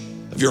play,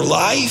 of your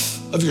life,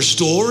 of your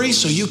story,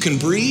 so you can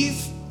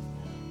breathe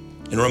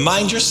and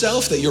remind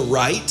yourself that you're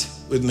right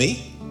with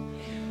me?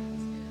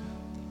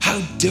 How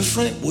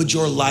different would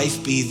your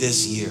life be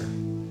this year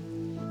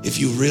if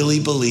you really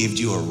believed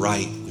you were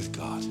right with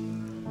God?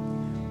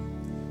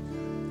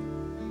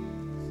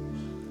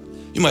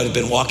 You might have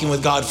been walking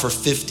with God for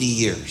 50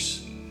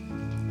 years.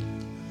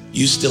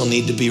 You still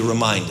need to be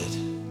reminded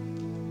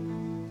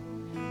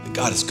that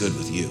God is good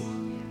with you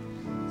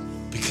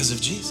because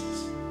of Jesus.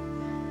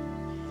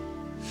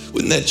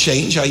 Wouldn't that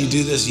change how you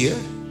do this year?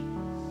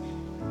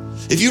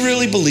 If you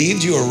really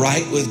believed you were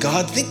right with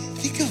God,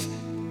 think of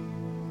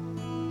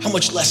how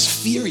much less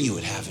fear you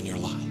would have in your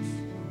life.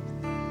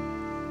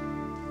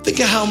 Think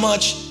of how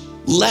much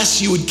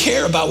less you would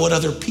care about what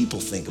other people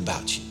think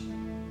about you.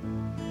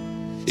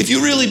 If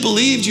you really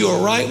believed you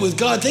were right with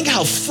God, think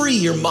how free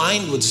your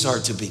mind would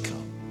start to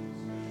become.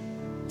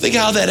 Think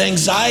how that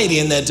anxiety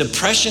and that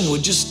depression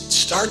would just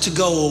start to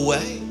go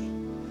away.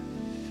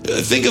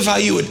 Think of how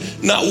you would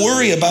not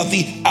worry about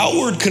the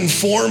outward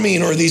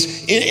conforming or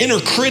these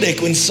inner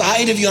critic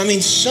inside of you. I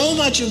mean, so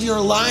much of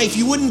your life,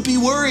 you wouldn't be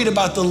worried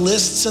about the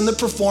lists and the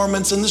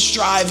performance and the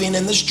striving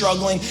and the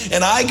struggling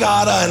and I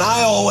gotta and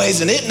I always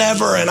and it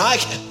never and I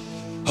can.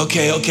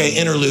 Okay,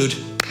 interlude,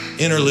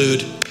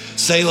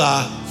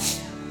 selah.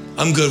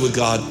 I'm good with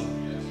God.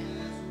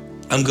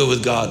 I'm good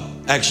with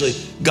God. Actually,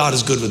 God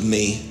is good with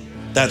me.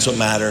 That's what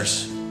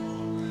matters.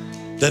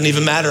 Doesn't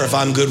even matter if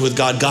I'm good with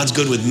God. God's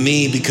good with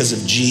me because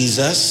of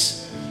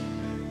Jesus.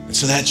 And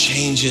so that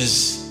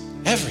changes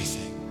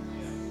everything.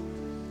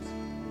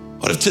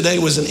 What if today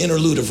was an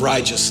interlude of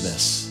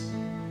righteousness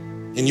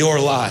in your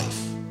life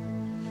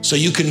so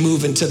you can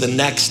move into the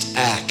next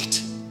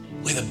act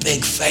with a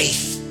big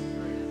faith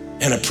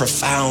and a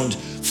profound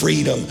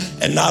freedom?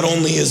 And not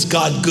only is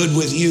God good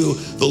with you,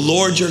 the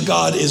Lord your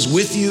God is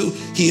with you.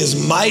 He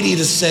is mighty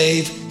to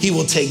save. He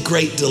will take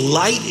great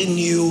delight in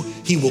you.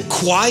 He will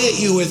quiet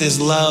you with his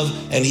love,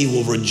 and he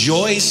will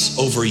rejoice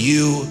over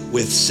you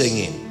with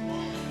singing.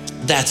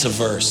 That's a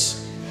verse.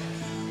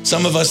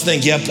 Some of us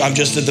think, yep, I'm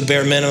just at the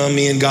bare minimum,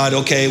 me and God,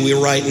 okay,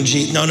 we're right in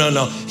Jesus.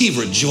 No. He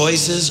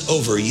rejoices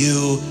over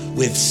you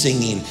with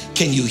singing.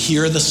 Can you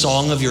hear the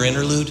song of your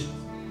interlude?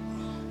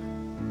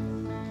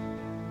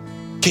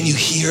 Can you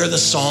hear the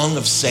song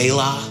of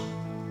Selah?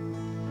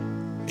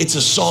 It's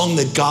a song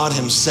that God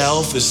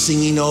himself is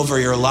singing over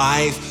your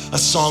life, a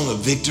song of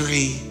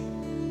victory,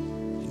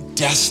 and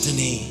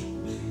destiny,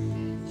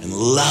 and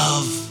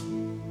love,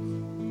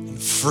 and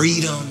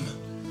freedom,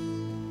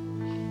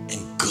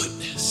 and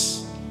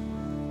goodness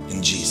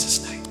in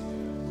Jesus' name.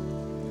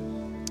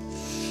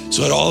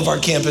 So at all of our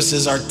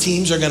campuses, our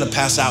teams are gonna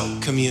pass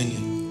out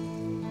communion.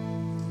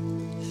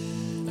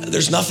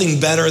 There's nothing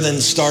better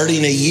than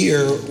starting a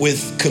year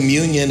with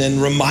communion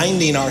and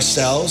reminding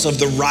ourselves of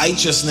the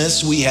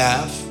righteousness we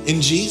have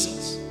in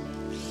Jesus.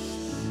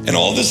 And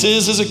all this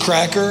is a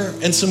cracker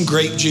and some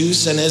grape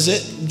juice, and as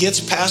it gets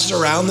passed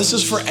around, this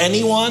is for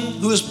anyone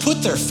who has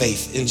put their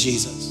faith in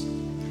Jesus.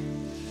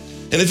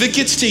 And if it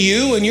gets to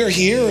you and you're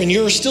here and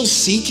you're still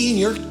seeking,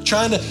 you're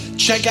trying to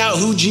check out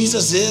who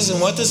Jesus is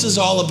and what this is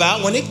all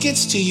about, when it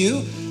gets to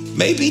you,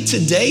 maybe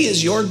today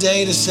is your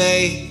day to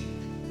say,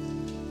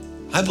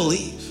 I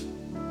believe.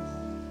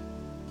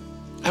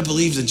 I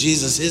believe that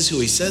Jesus is who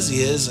he says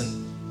he is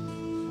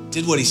and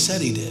did what he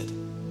said he did.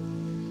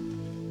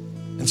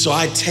 And so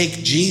I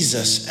take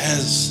Jesus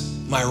as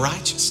my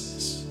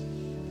righteousness,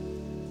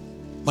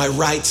 my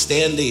right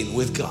standing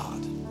with God.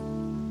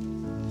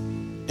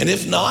 And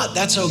if not,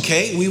 that's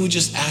okay. We would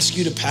just ask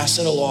you to pass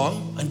it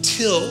along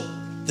until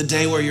the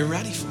day where you're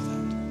ready for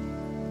that.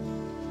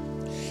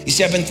 You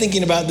see, I've been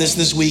thinking about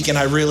this week, and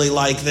I really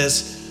like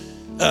this.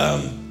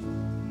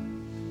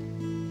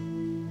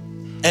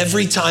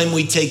 Every time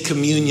we take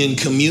communion,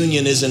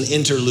 communion is an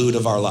interlude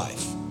of our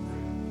life.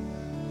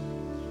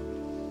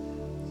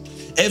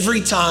 Every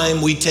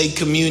time we take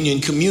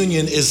communion,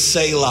 communion is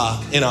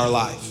selah in our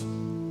life.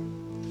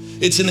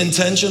 It's an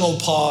intentional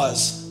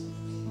pause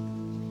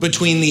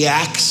between the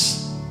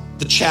acts,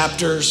 the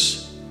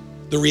chapters,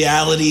 the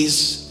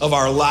realities of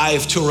our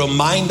life to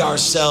remind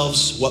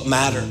ourselves what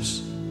matters.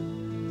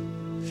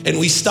 And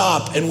we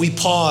stop and we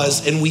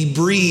pause and we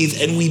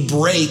breathe and we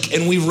break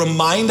and we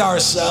remind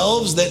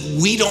ourselves that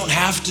we don't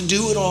have to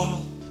do it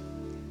all,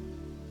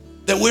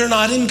 that we're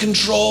not in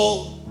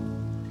control,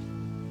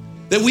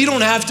 that we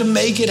don't have to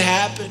make it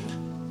happen,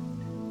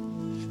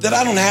 that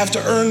I don't have to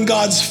earn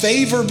God's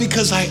favor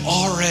because I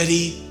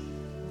already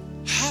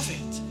have it.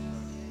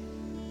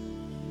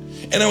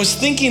 And I was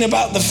thinking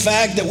about the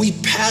fact that we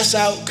pass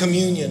out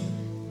communion.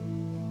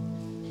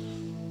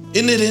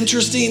 Isn't it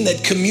interesting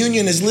that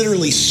communion is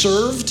literally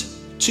served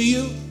to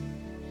you?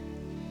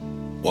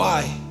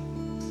 Why?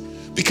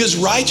 Because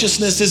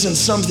righteousness isn't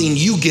something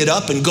you get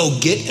up and go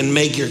get and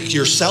make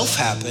yourself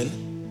happen.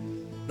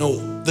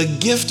 No, the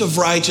gift of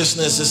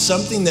righteousness is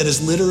something that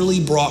is literally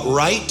brought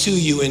right to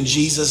you in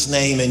Jesus'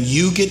 name, and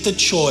you get the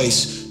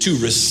choice to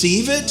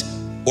receive it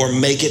or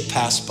make it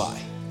pass by.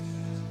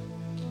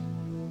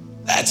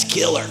 That's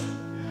killer.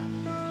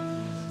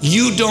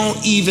 You don't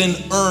even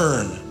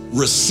earn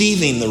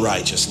receiving the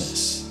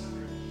righteousness.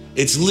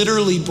 It's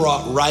literally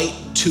brought right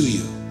to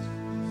you.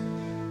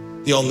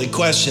 The only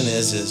question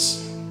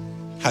is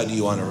how do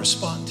you want to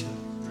respond to it?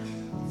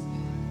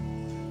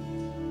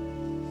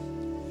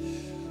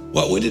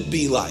 What would it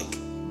be like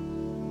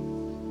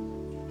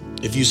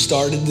if you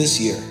started this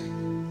year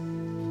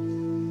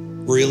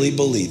really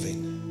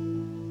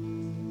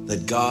believing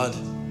that God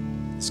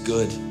is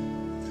good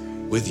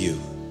with you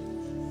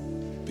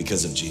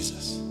because of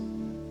Jesus?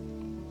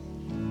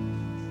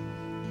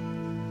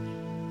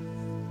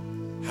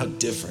 How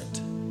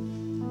different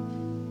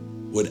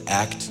would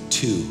Act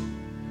 2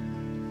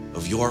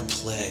 of your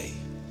play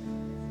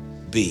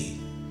be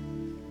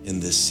in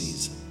this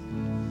season?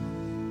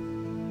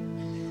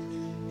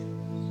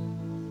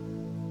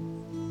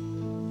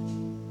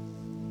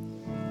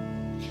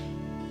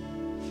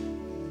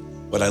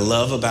 What I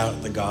love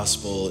about the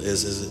gospel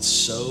is it's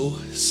so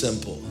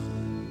simple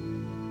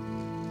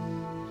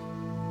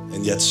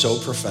and yet so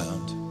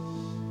profound.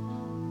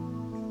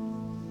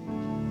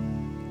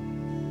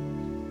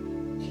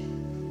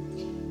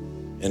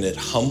 And it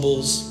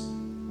humbles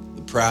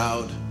the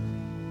proud.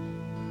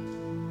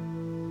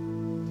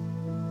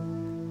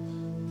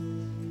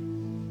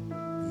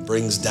 And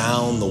brings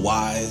down the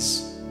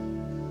wise.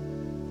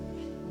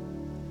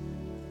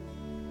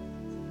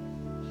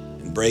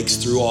 And breaks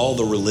through all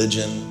the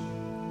religion.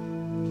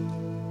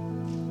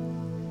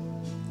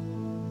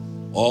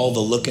 All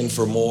the looking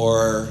for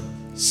more,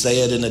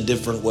 say it in a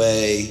different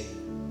way,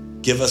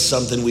 give us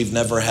something we've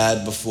never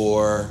had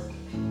before.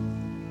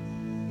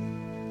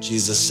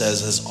 Jesus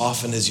says, as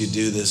often as you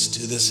do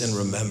this in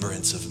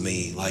remembrance of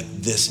me. Like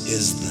this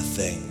is the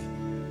thing.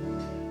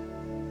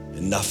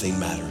 And nothing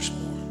matters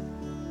more.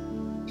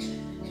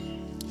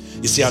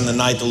 You see, on the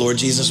night the Lord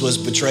Jesus was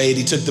betrayed,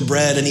 he took the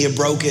bread and he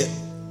broke it.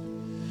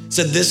 He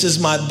said, this is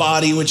my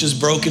body which is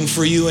broken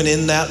for you. And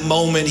in that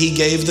moment, he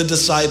gave the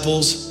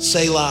disciples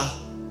selah,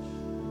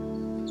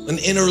 an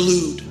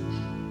interlude,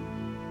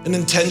 an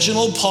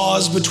intentional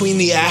pause between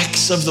the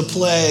acts of the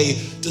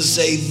play to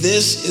say,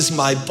 this is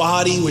my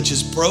body which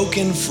is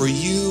broken for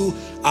you.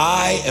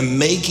 I am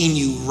making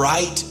you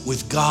right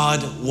with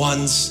God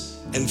once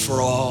and for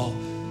all.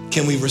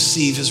 Can we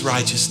receive his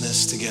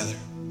righteousness together?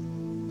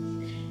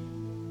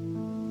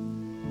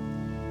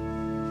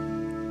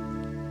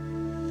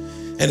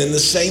 And in the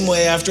same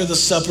way, after the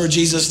supper,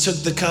 Jesus took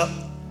the cup,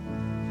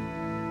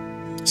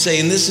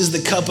 saying, this is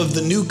the cup of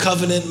the new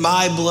covenant,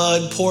 my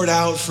blood poured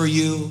out for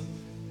you.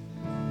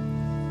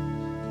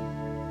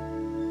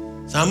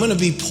 So I'm gonna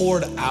be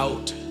poured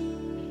out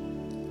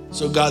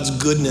so God's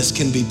goodness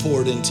can be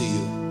poured into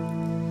you.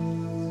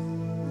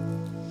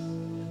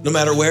 No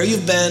matter where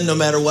you've been, no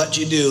matter what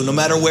you do, no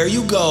matter where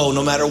you go,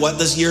 no matter what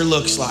this year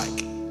looks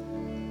like,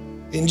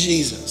 in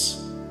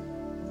Jesus,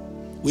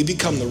 we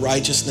become the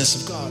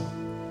righteousness of God.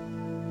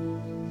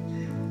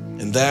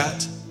 And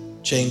that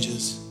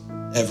changes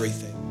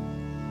everything.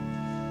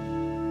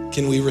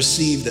 Can we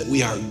receive that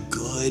we are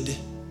good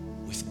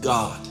with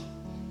God?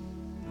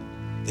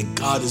 That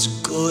God is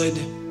good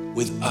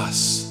with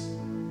us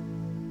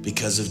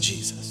because of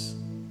Jesus.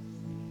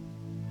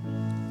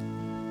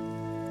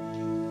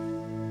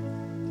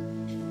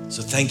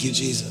 So thank you,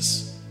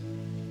 Jesus,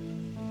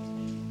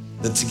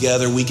 that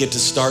together we get to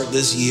start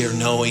this year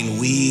knowing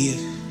we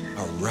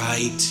are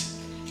right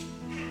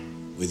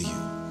with you.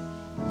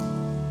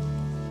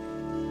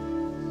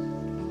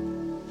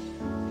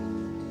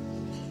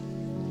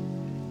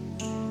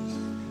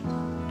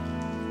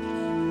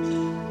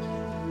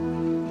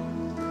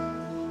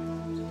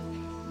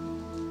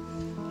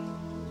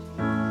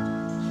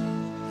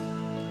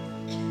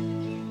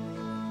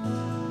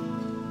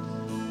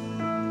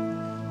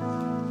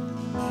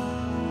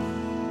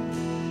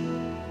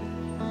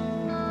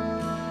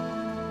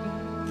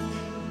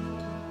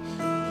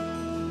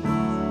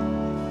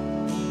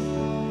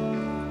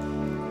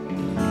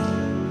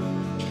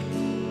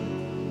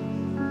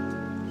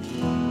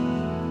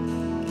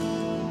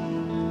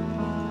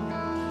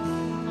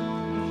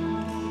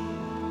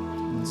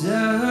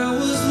 I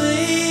was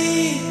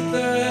made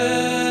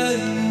by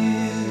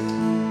you.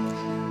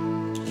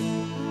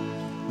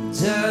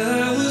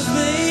 I was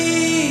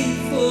made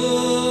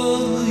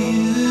for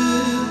you.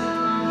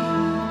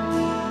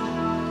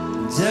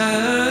 I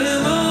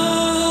am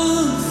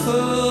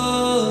unfulfilled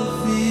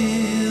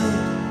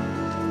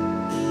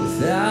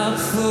without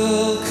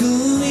full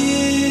communion.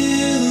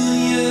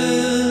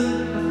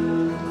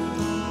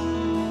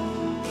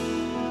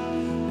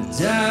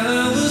 I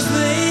was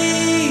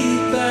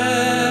made by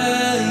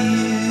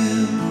you.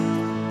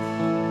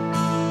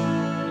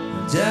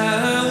 I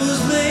was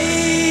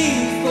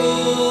made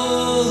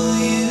for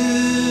you.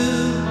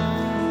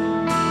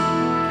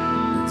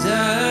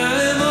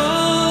 I'm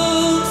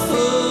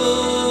unfulfilled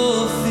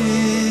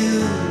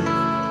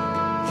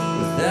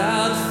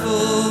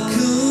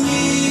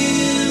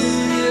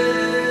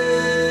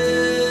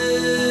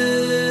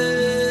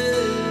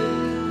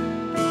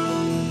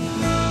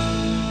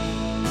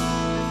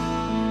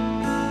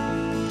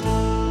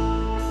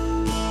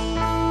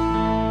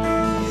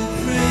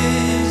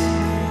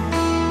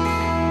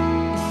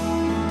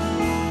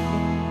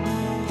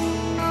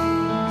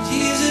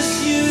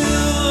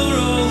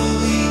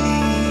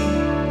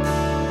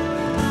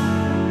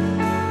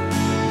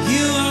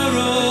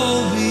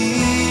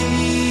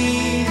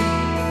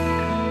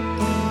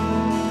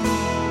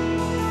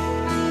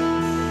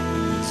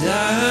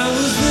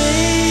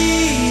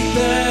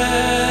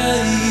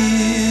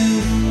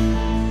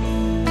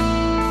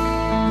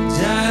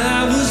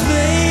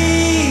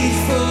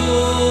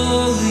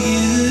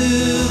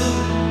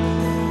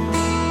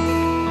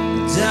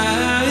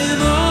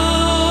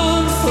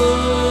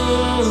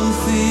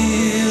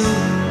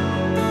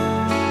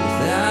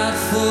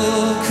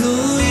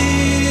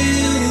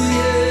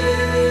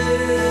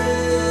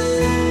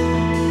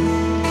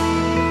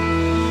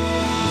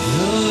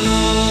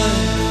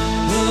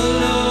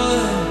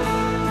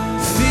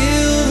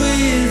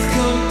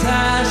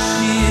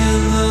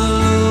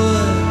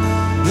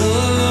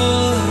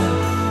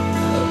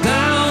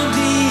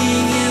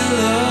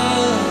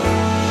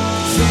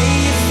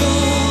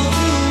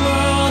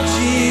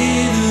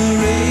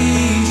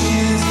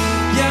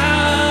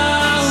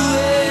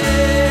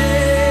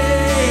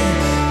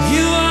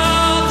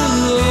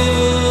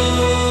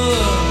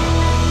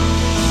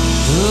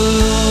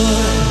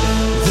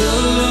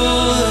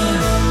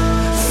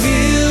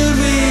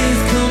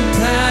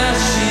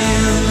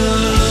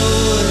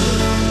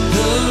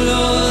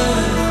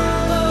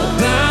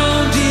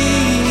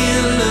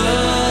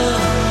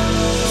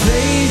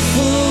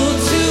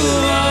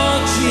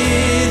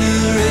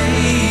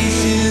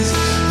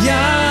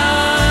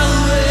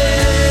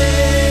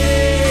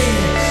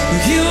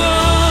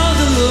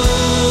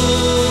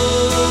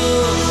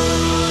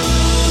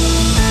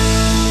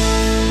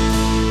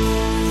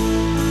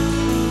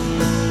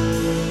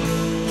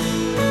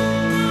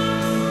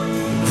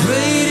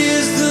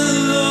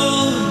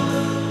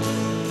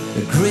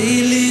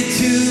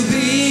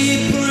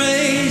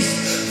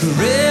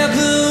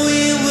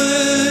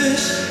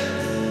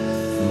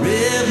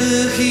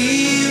forever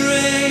He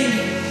reigns.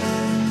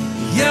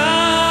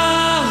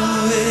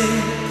 Yahweh,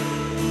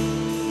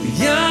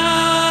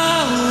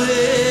 Yahweh,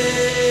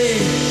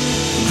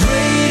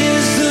 great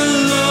is the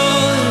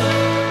Lord,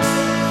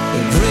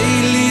 and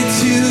greatly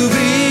to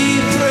be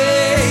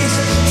praised.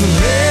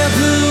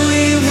 Forever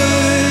we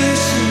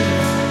worship,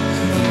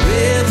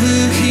 forever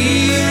He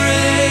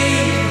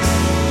reigns.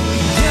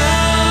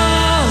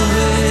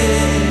 Yahweh,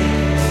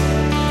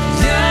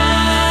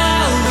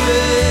 Yahweh,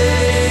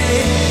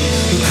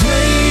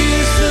 great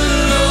is the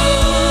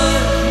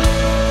Lord,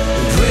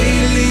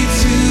 greatly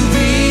to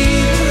be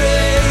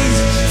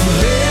praised.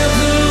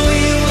 Forever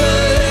we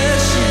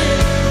worship,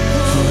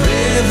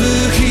 forever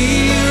He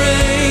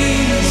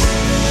reigns.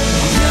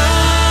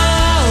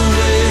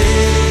 Yahweh,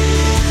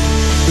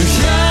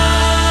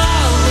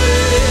 Yahweh,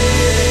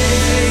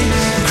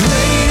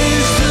 great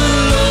is the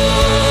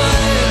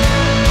Lord,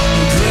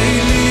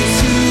 greatly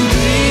to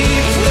be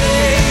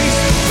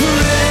praised.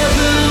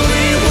 Forever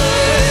we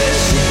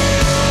worship,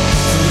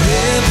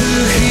 forever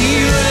He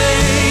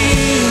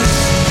reigns.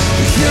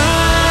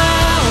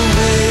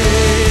 Yahweh,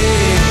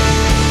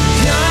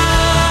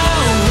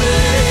 Yahweh,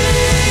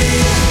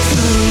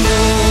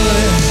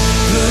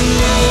 the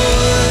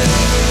Lord,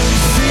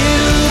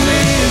 filled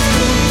with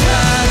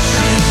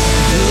compassion.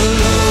 The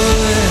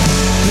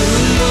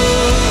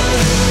Lord,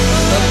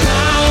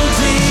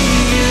 abounding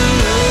in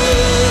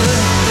love,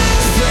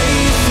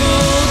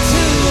 faithful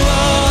to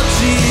all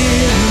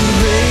generations.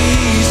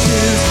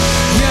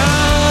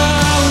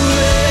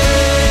 Yahweh,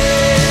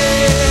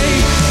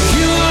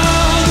 you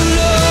are the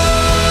Lord.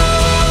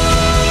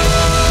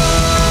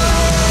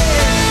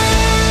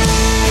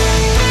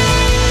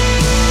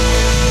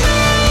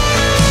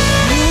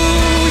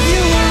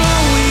 You are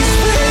always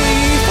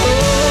faithful.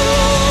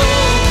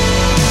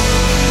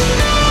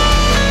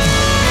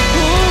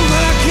 Oh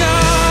my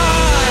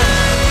God.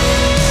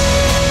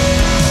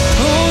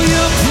 Oh,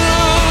 your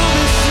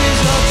promises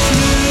are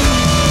true.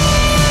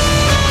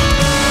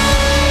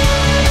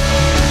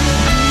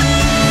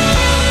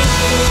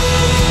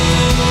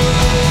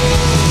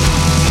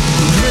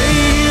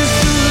 Great is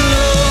the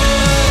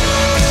Lord,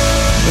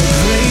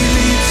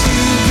 greatly to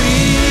be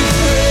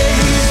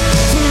praised.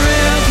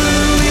 Forever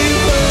we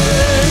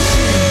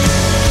worship,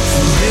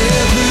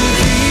 forever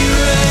He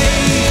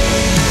reigns.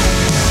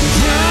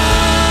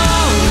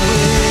 Yahweh,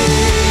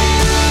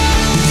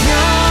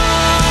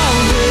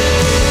 Yahweh,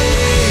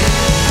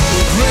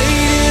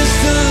 great is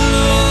the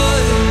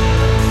Lord,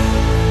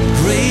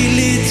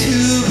 greatly to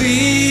be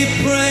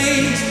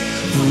praised.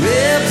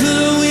 Forever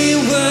we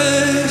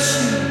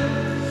worship,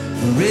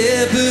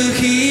 forever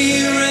He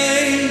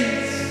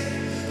reigns.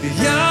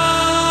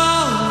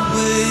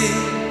 Yahweh,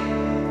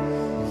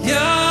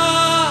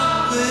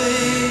 Yahweh.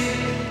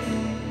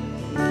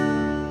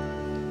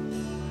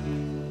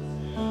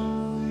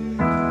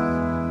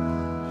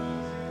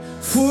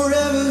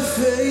 Forever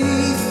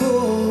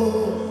faithful.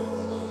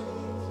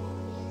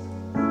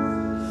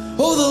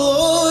 Oh, the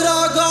Lord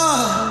our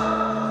God,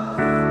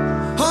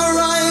 our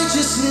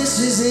righteousness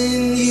is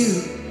in you.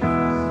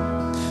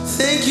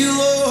 Thank you,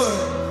 Lord.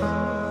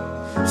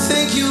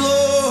 Thank you,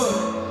 Lord,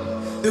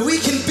 that we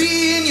can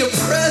be in your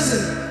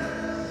presence,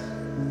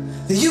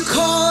 that you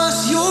call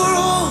us your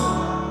own.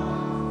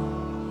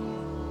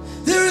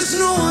 There is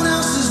no one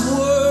else as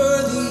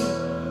worthy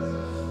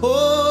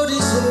or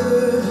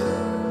deserving.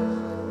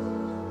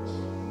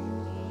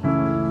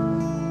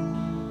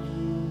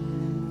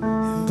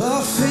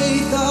 By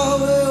faith I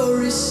will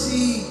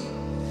receive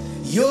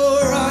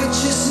your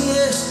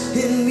righteousness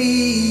in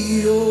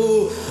me.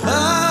 Oh,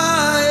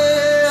 I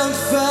am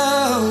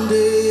found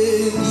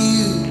in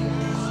you.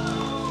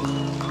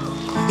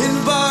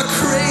 And by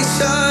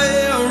grace I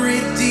am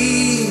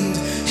redeemed.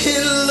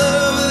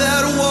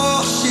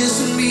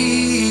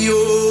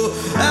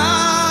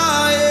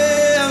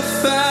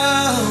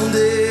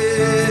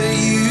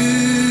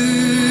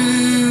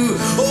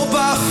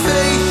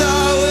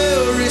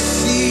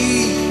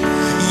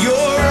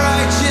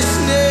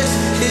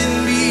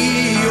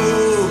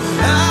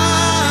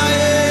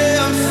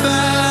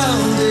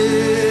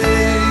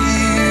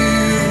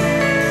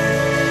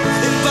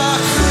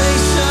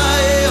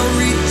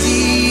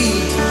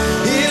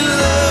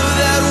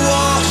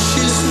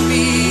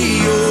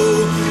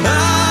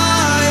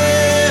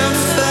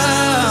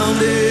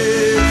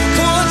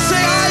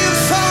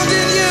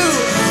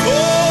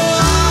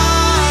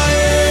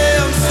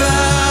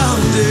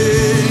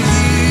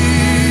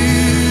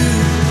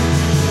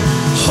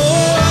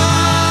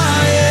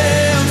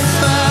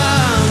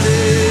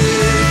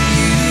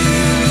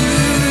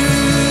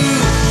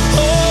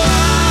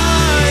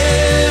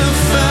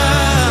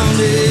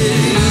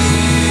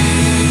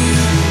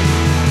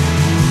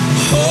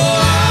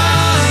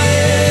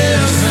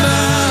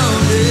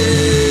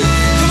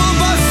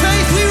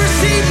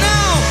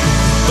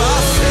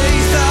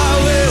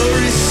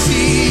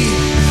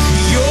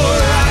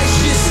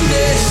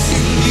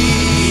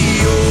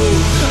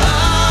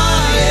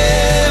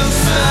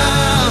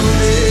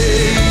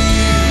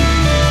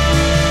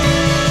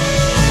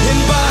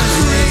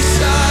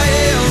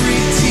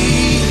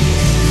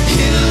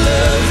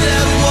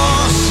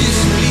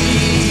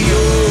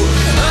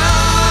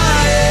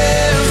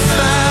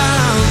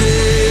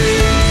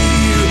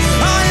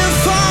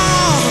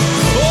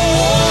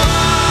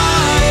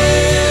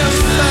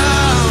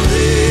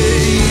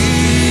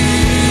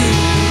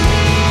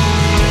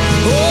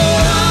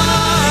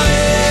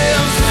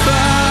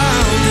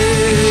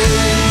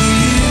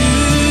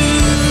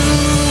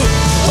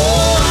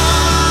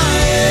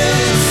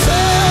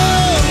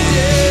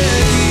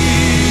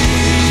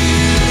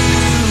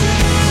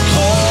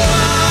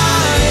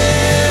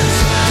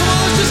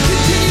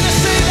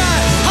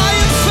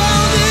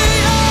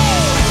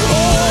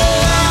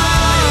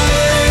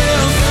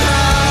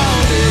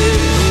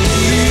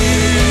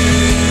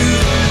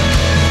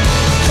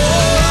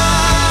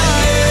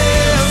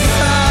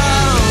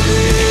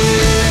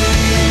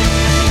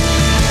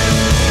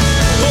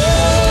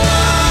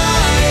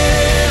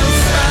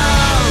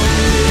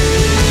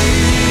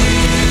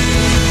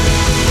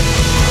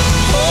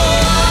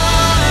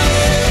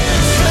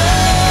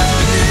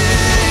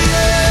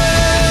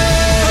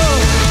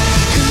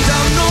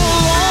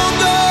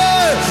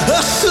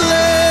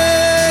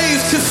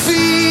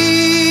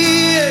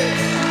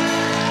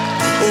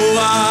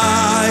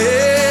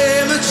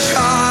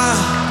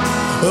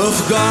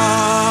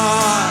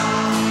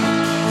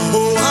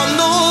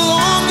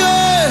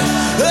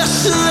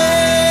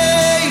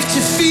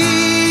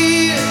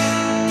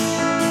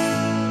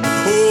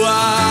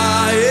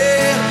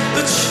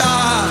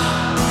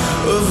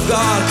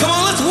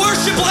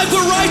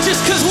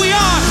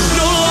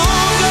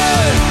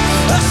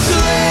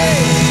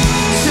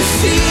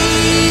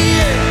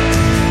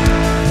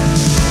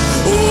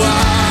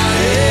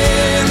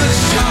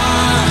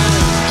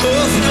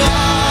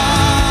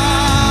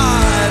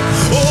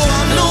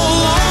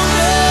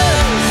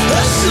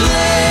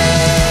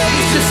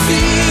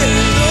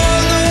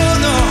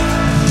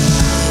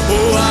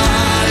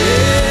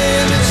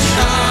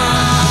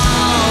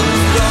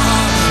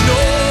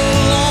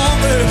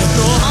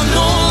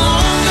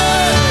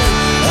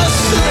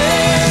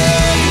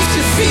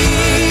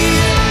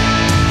 fear.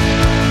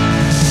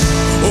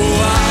 Oh,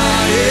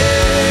 I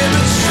am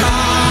a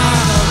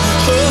child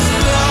of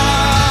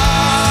God,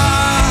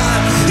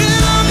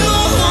 and I'm no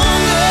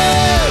longer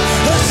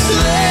a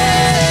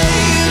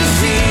slave to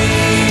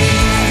fear,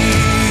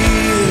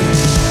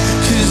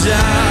 'cause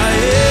I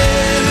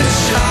am a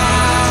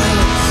child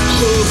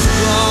of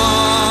God.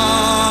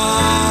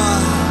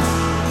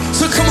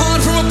 So come on,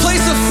 from a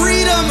place of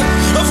freedom,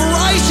 of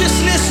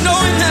righteousness,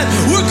 knowing that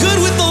we're good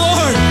with the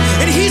Lord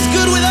and He's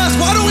good with us,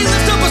 why don't we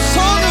lift up a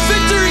song of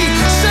victory?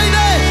 Say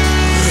that.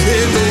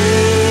 And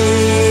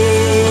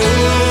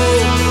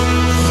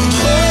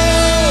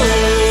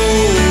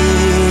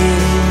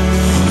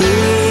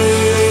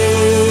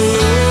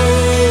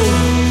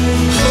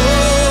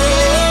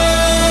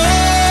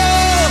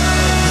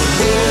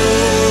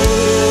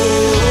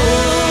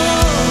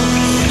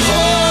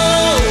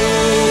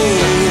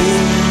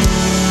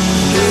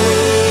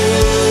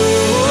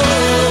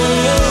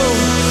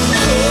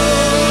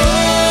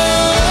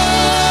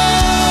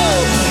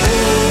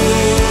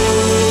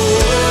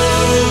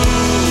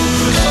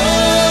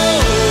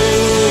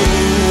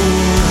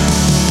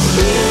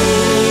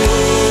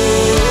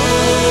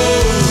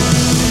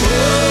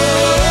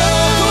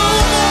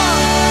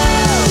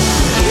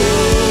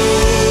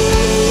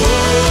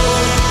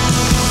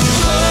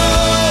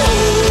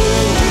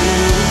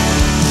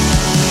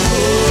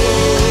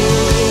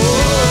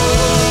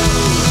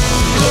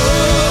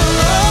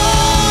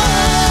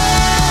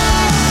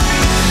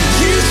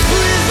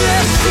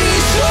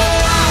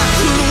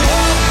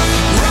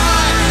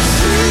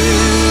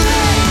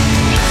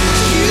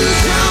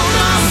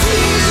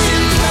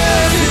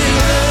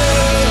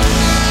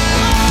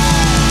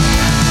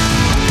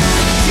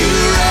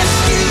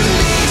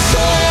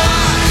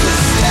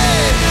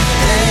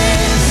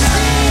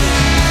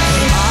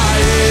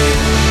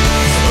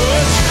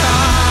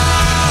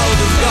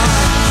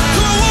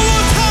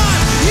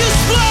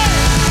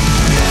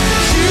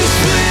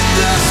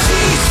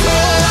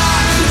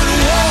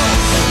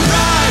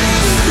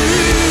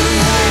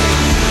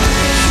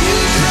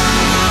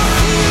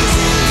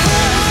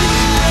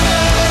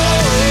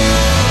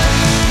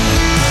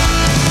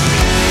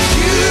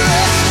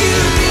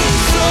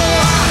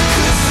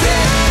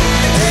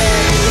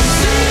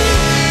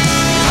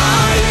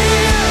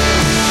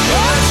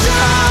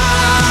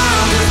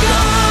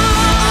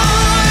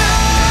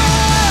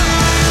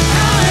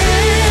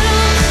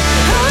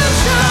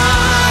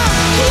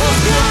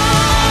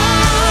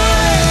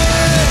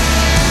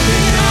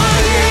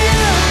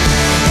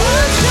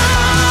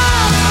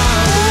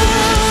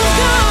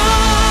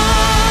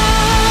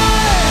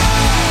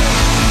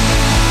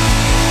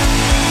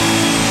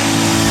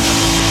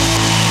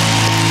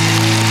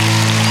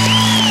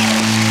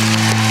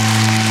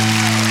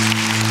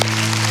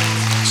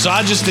So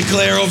I just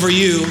declare over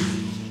you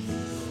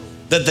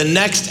that the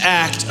next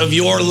act of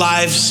your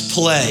life's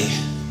play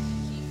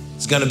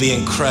is going to be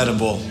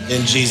incredible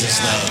in Jesus'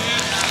 name.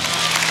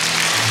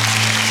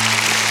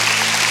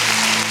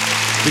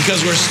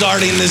 Because we're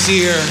starting this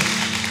year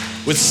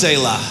with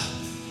selah,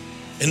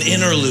 an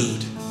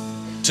interlude,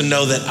 to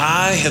know that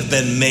I have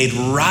been made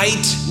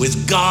right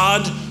with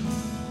God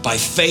by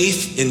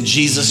faith in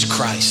Jesus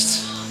Christ.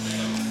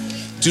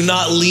 Do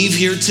not leave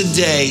here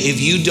today if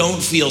you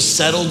don't feel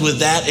settled with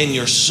that in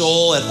your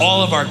soul. At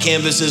all of our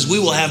campuses, we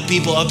will have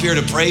people up here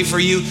to pray for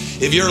you.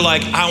 If you're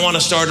like, I want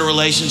to start a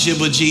relationship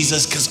with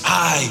Jesus because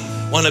I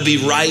want to be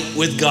right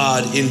with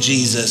God in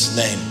Jesus'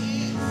 name.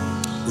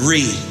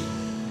 Read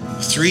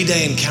a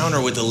 3-day encounter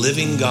with the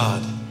living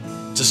God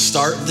to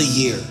start the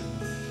year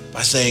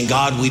by saying,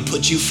 God, we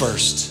put you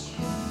first,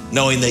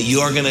 knowing that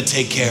you are going to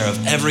take care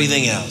of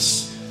everything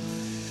else.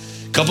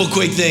 Couple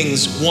quick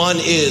things. One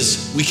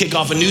is we kick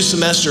off a new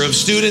semester of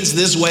students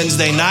this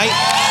Wednesday night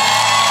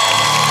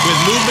with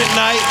Movement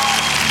Night.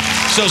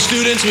 So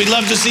students, we'd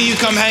love to see you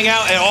come hang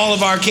out at all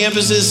of our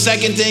campuses.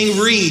 Second thing,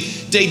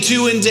 day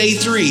 2 and day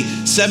 3,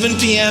 7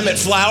 p.m. at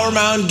Flower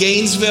Mound,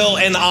 Gainesville,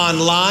 and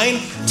online.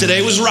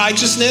 Today was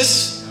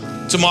righteousness,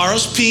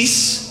 tomorrow's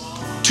peace,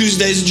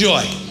 Tuesday's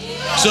joy.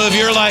 So if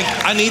you're like,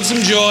 I need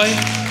some joy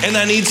and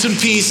I need some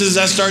peace as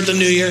I start the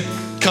new year,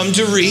 come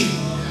to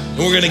And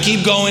we're going to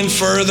keep going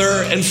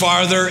further and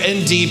farther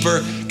and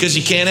deeper because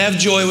you can't have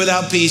joy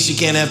without peace. You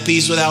can't have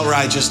peace without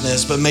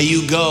righteousness. But may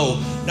you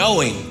go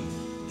knowing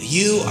that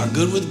you are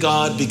good with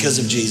God because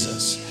of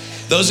Jesus.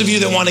 Those of you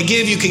that want to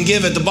give, you can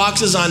give at the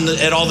boxes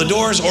at all the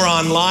doors or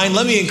online.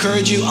 Let me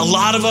encourage you. A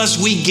lot of us,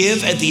 we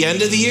give at the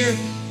end of the year.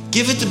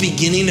 Give at the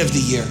beginning of the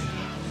year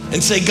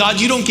and say,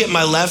 God, you don't get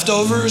my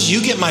leftovers.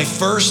 You get my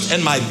first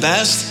and my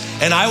best.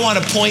 And I want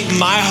to point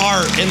my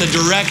heart in the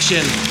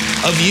direction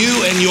of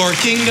you and your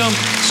kingdom.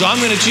 So I'm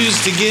going to choose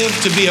to give,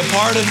 to be a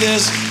part of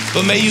this.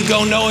 But may you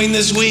go knowing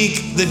this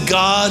week that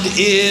God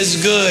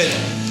is good,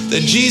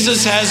 that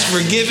Jesus has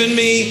forgiven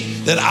me,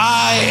 that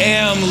I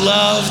am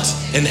loved,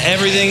 and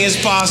everything is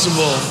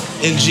possible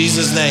in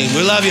Jesus' name.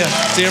 We love you.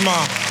 See you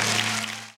tomorrow.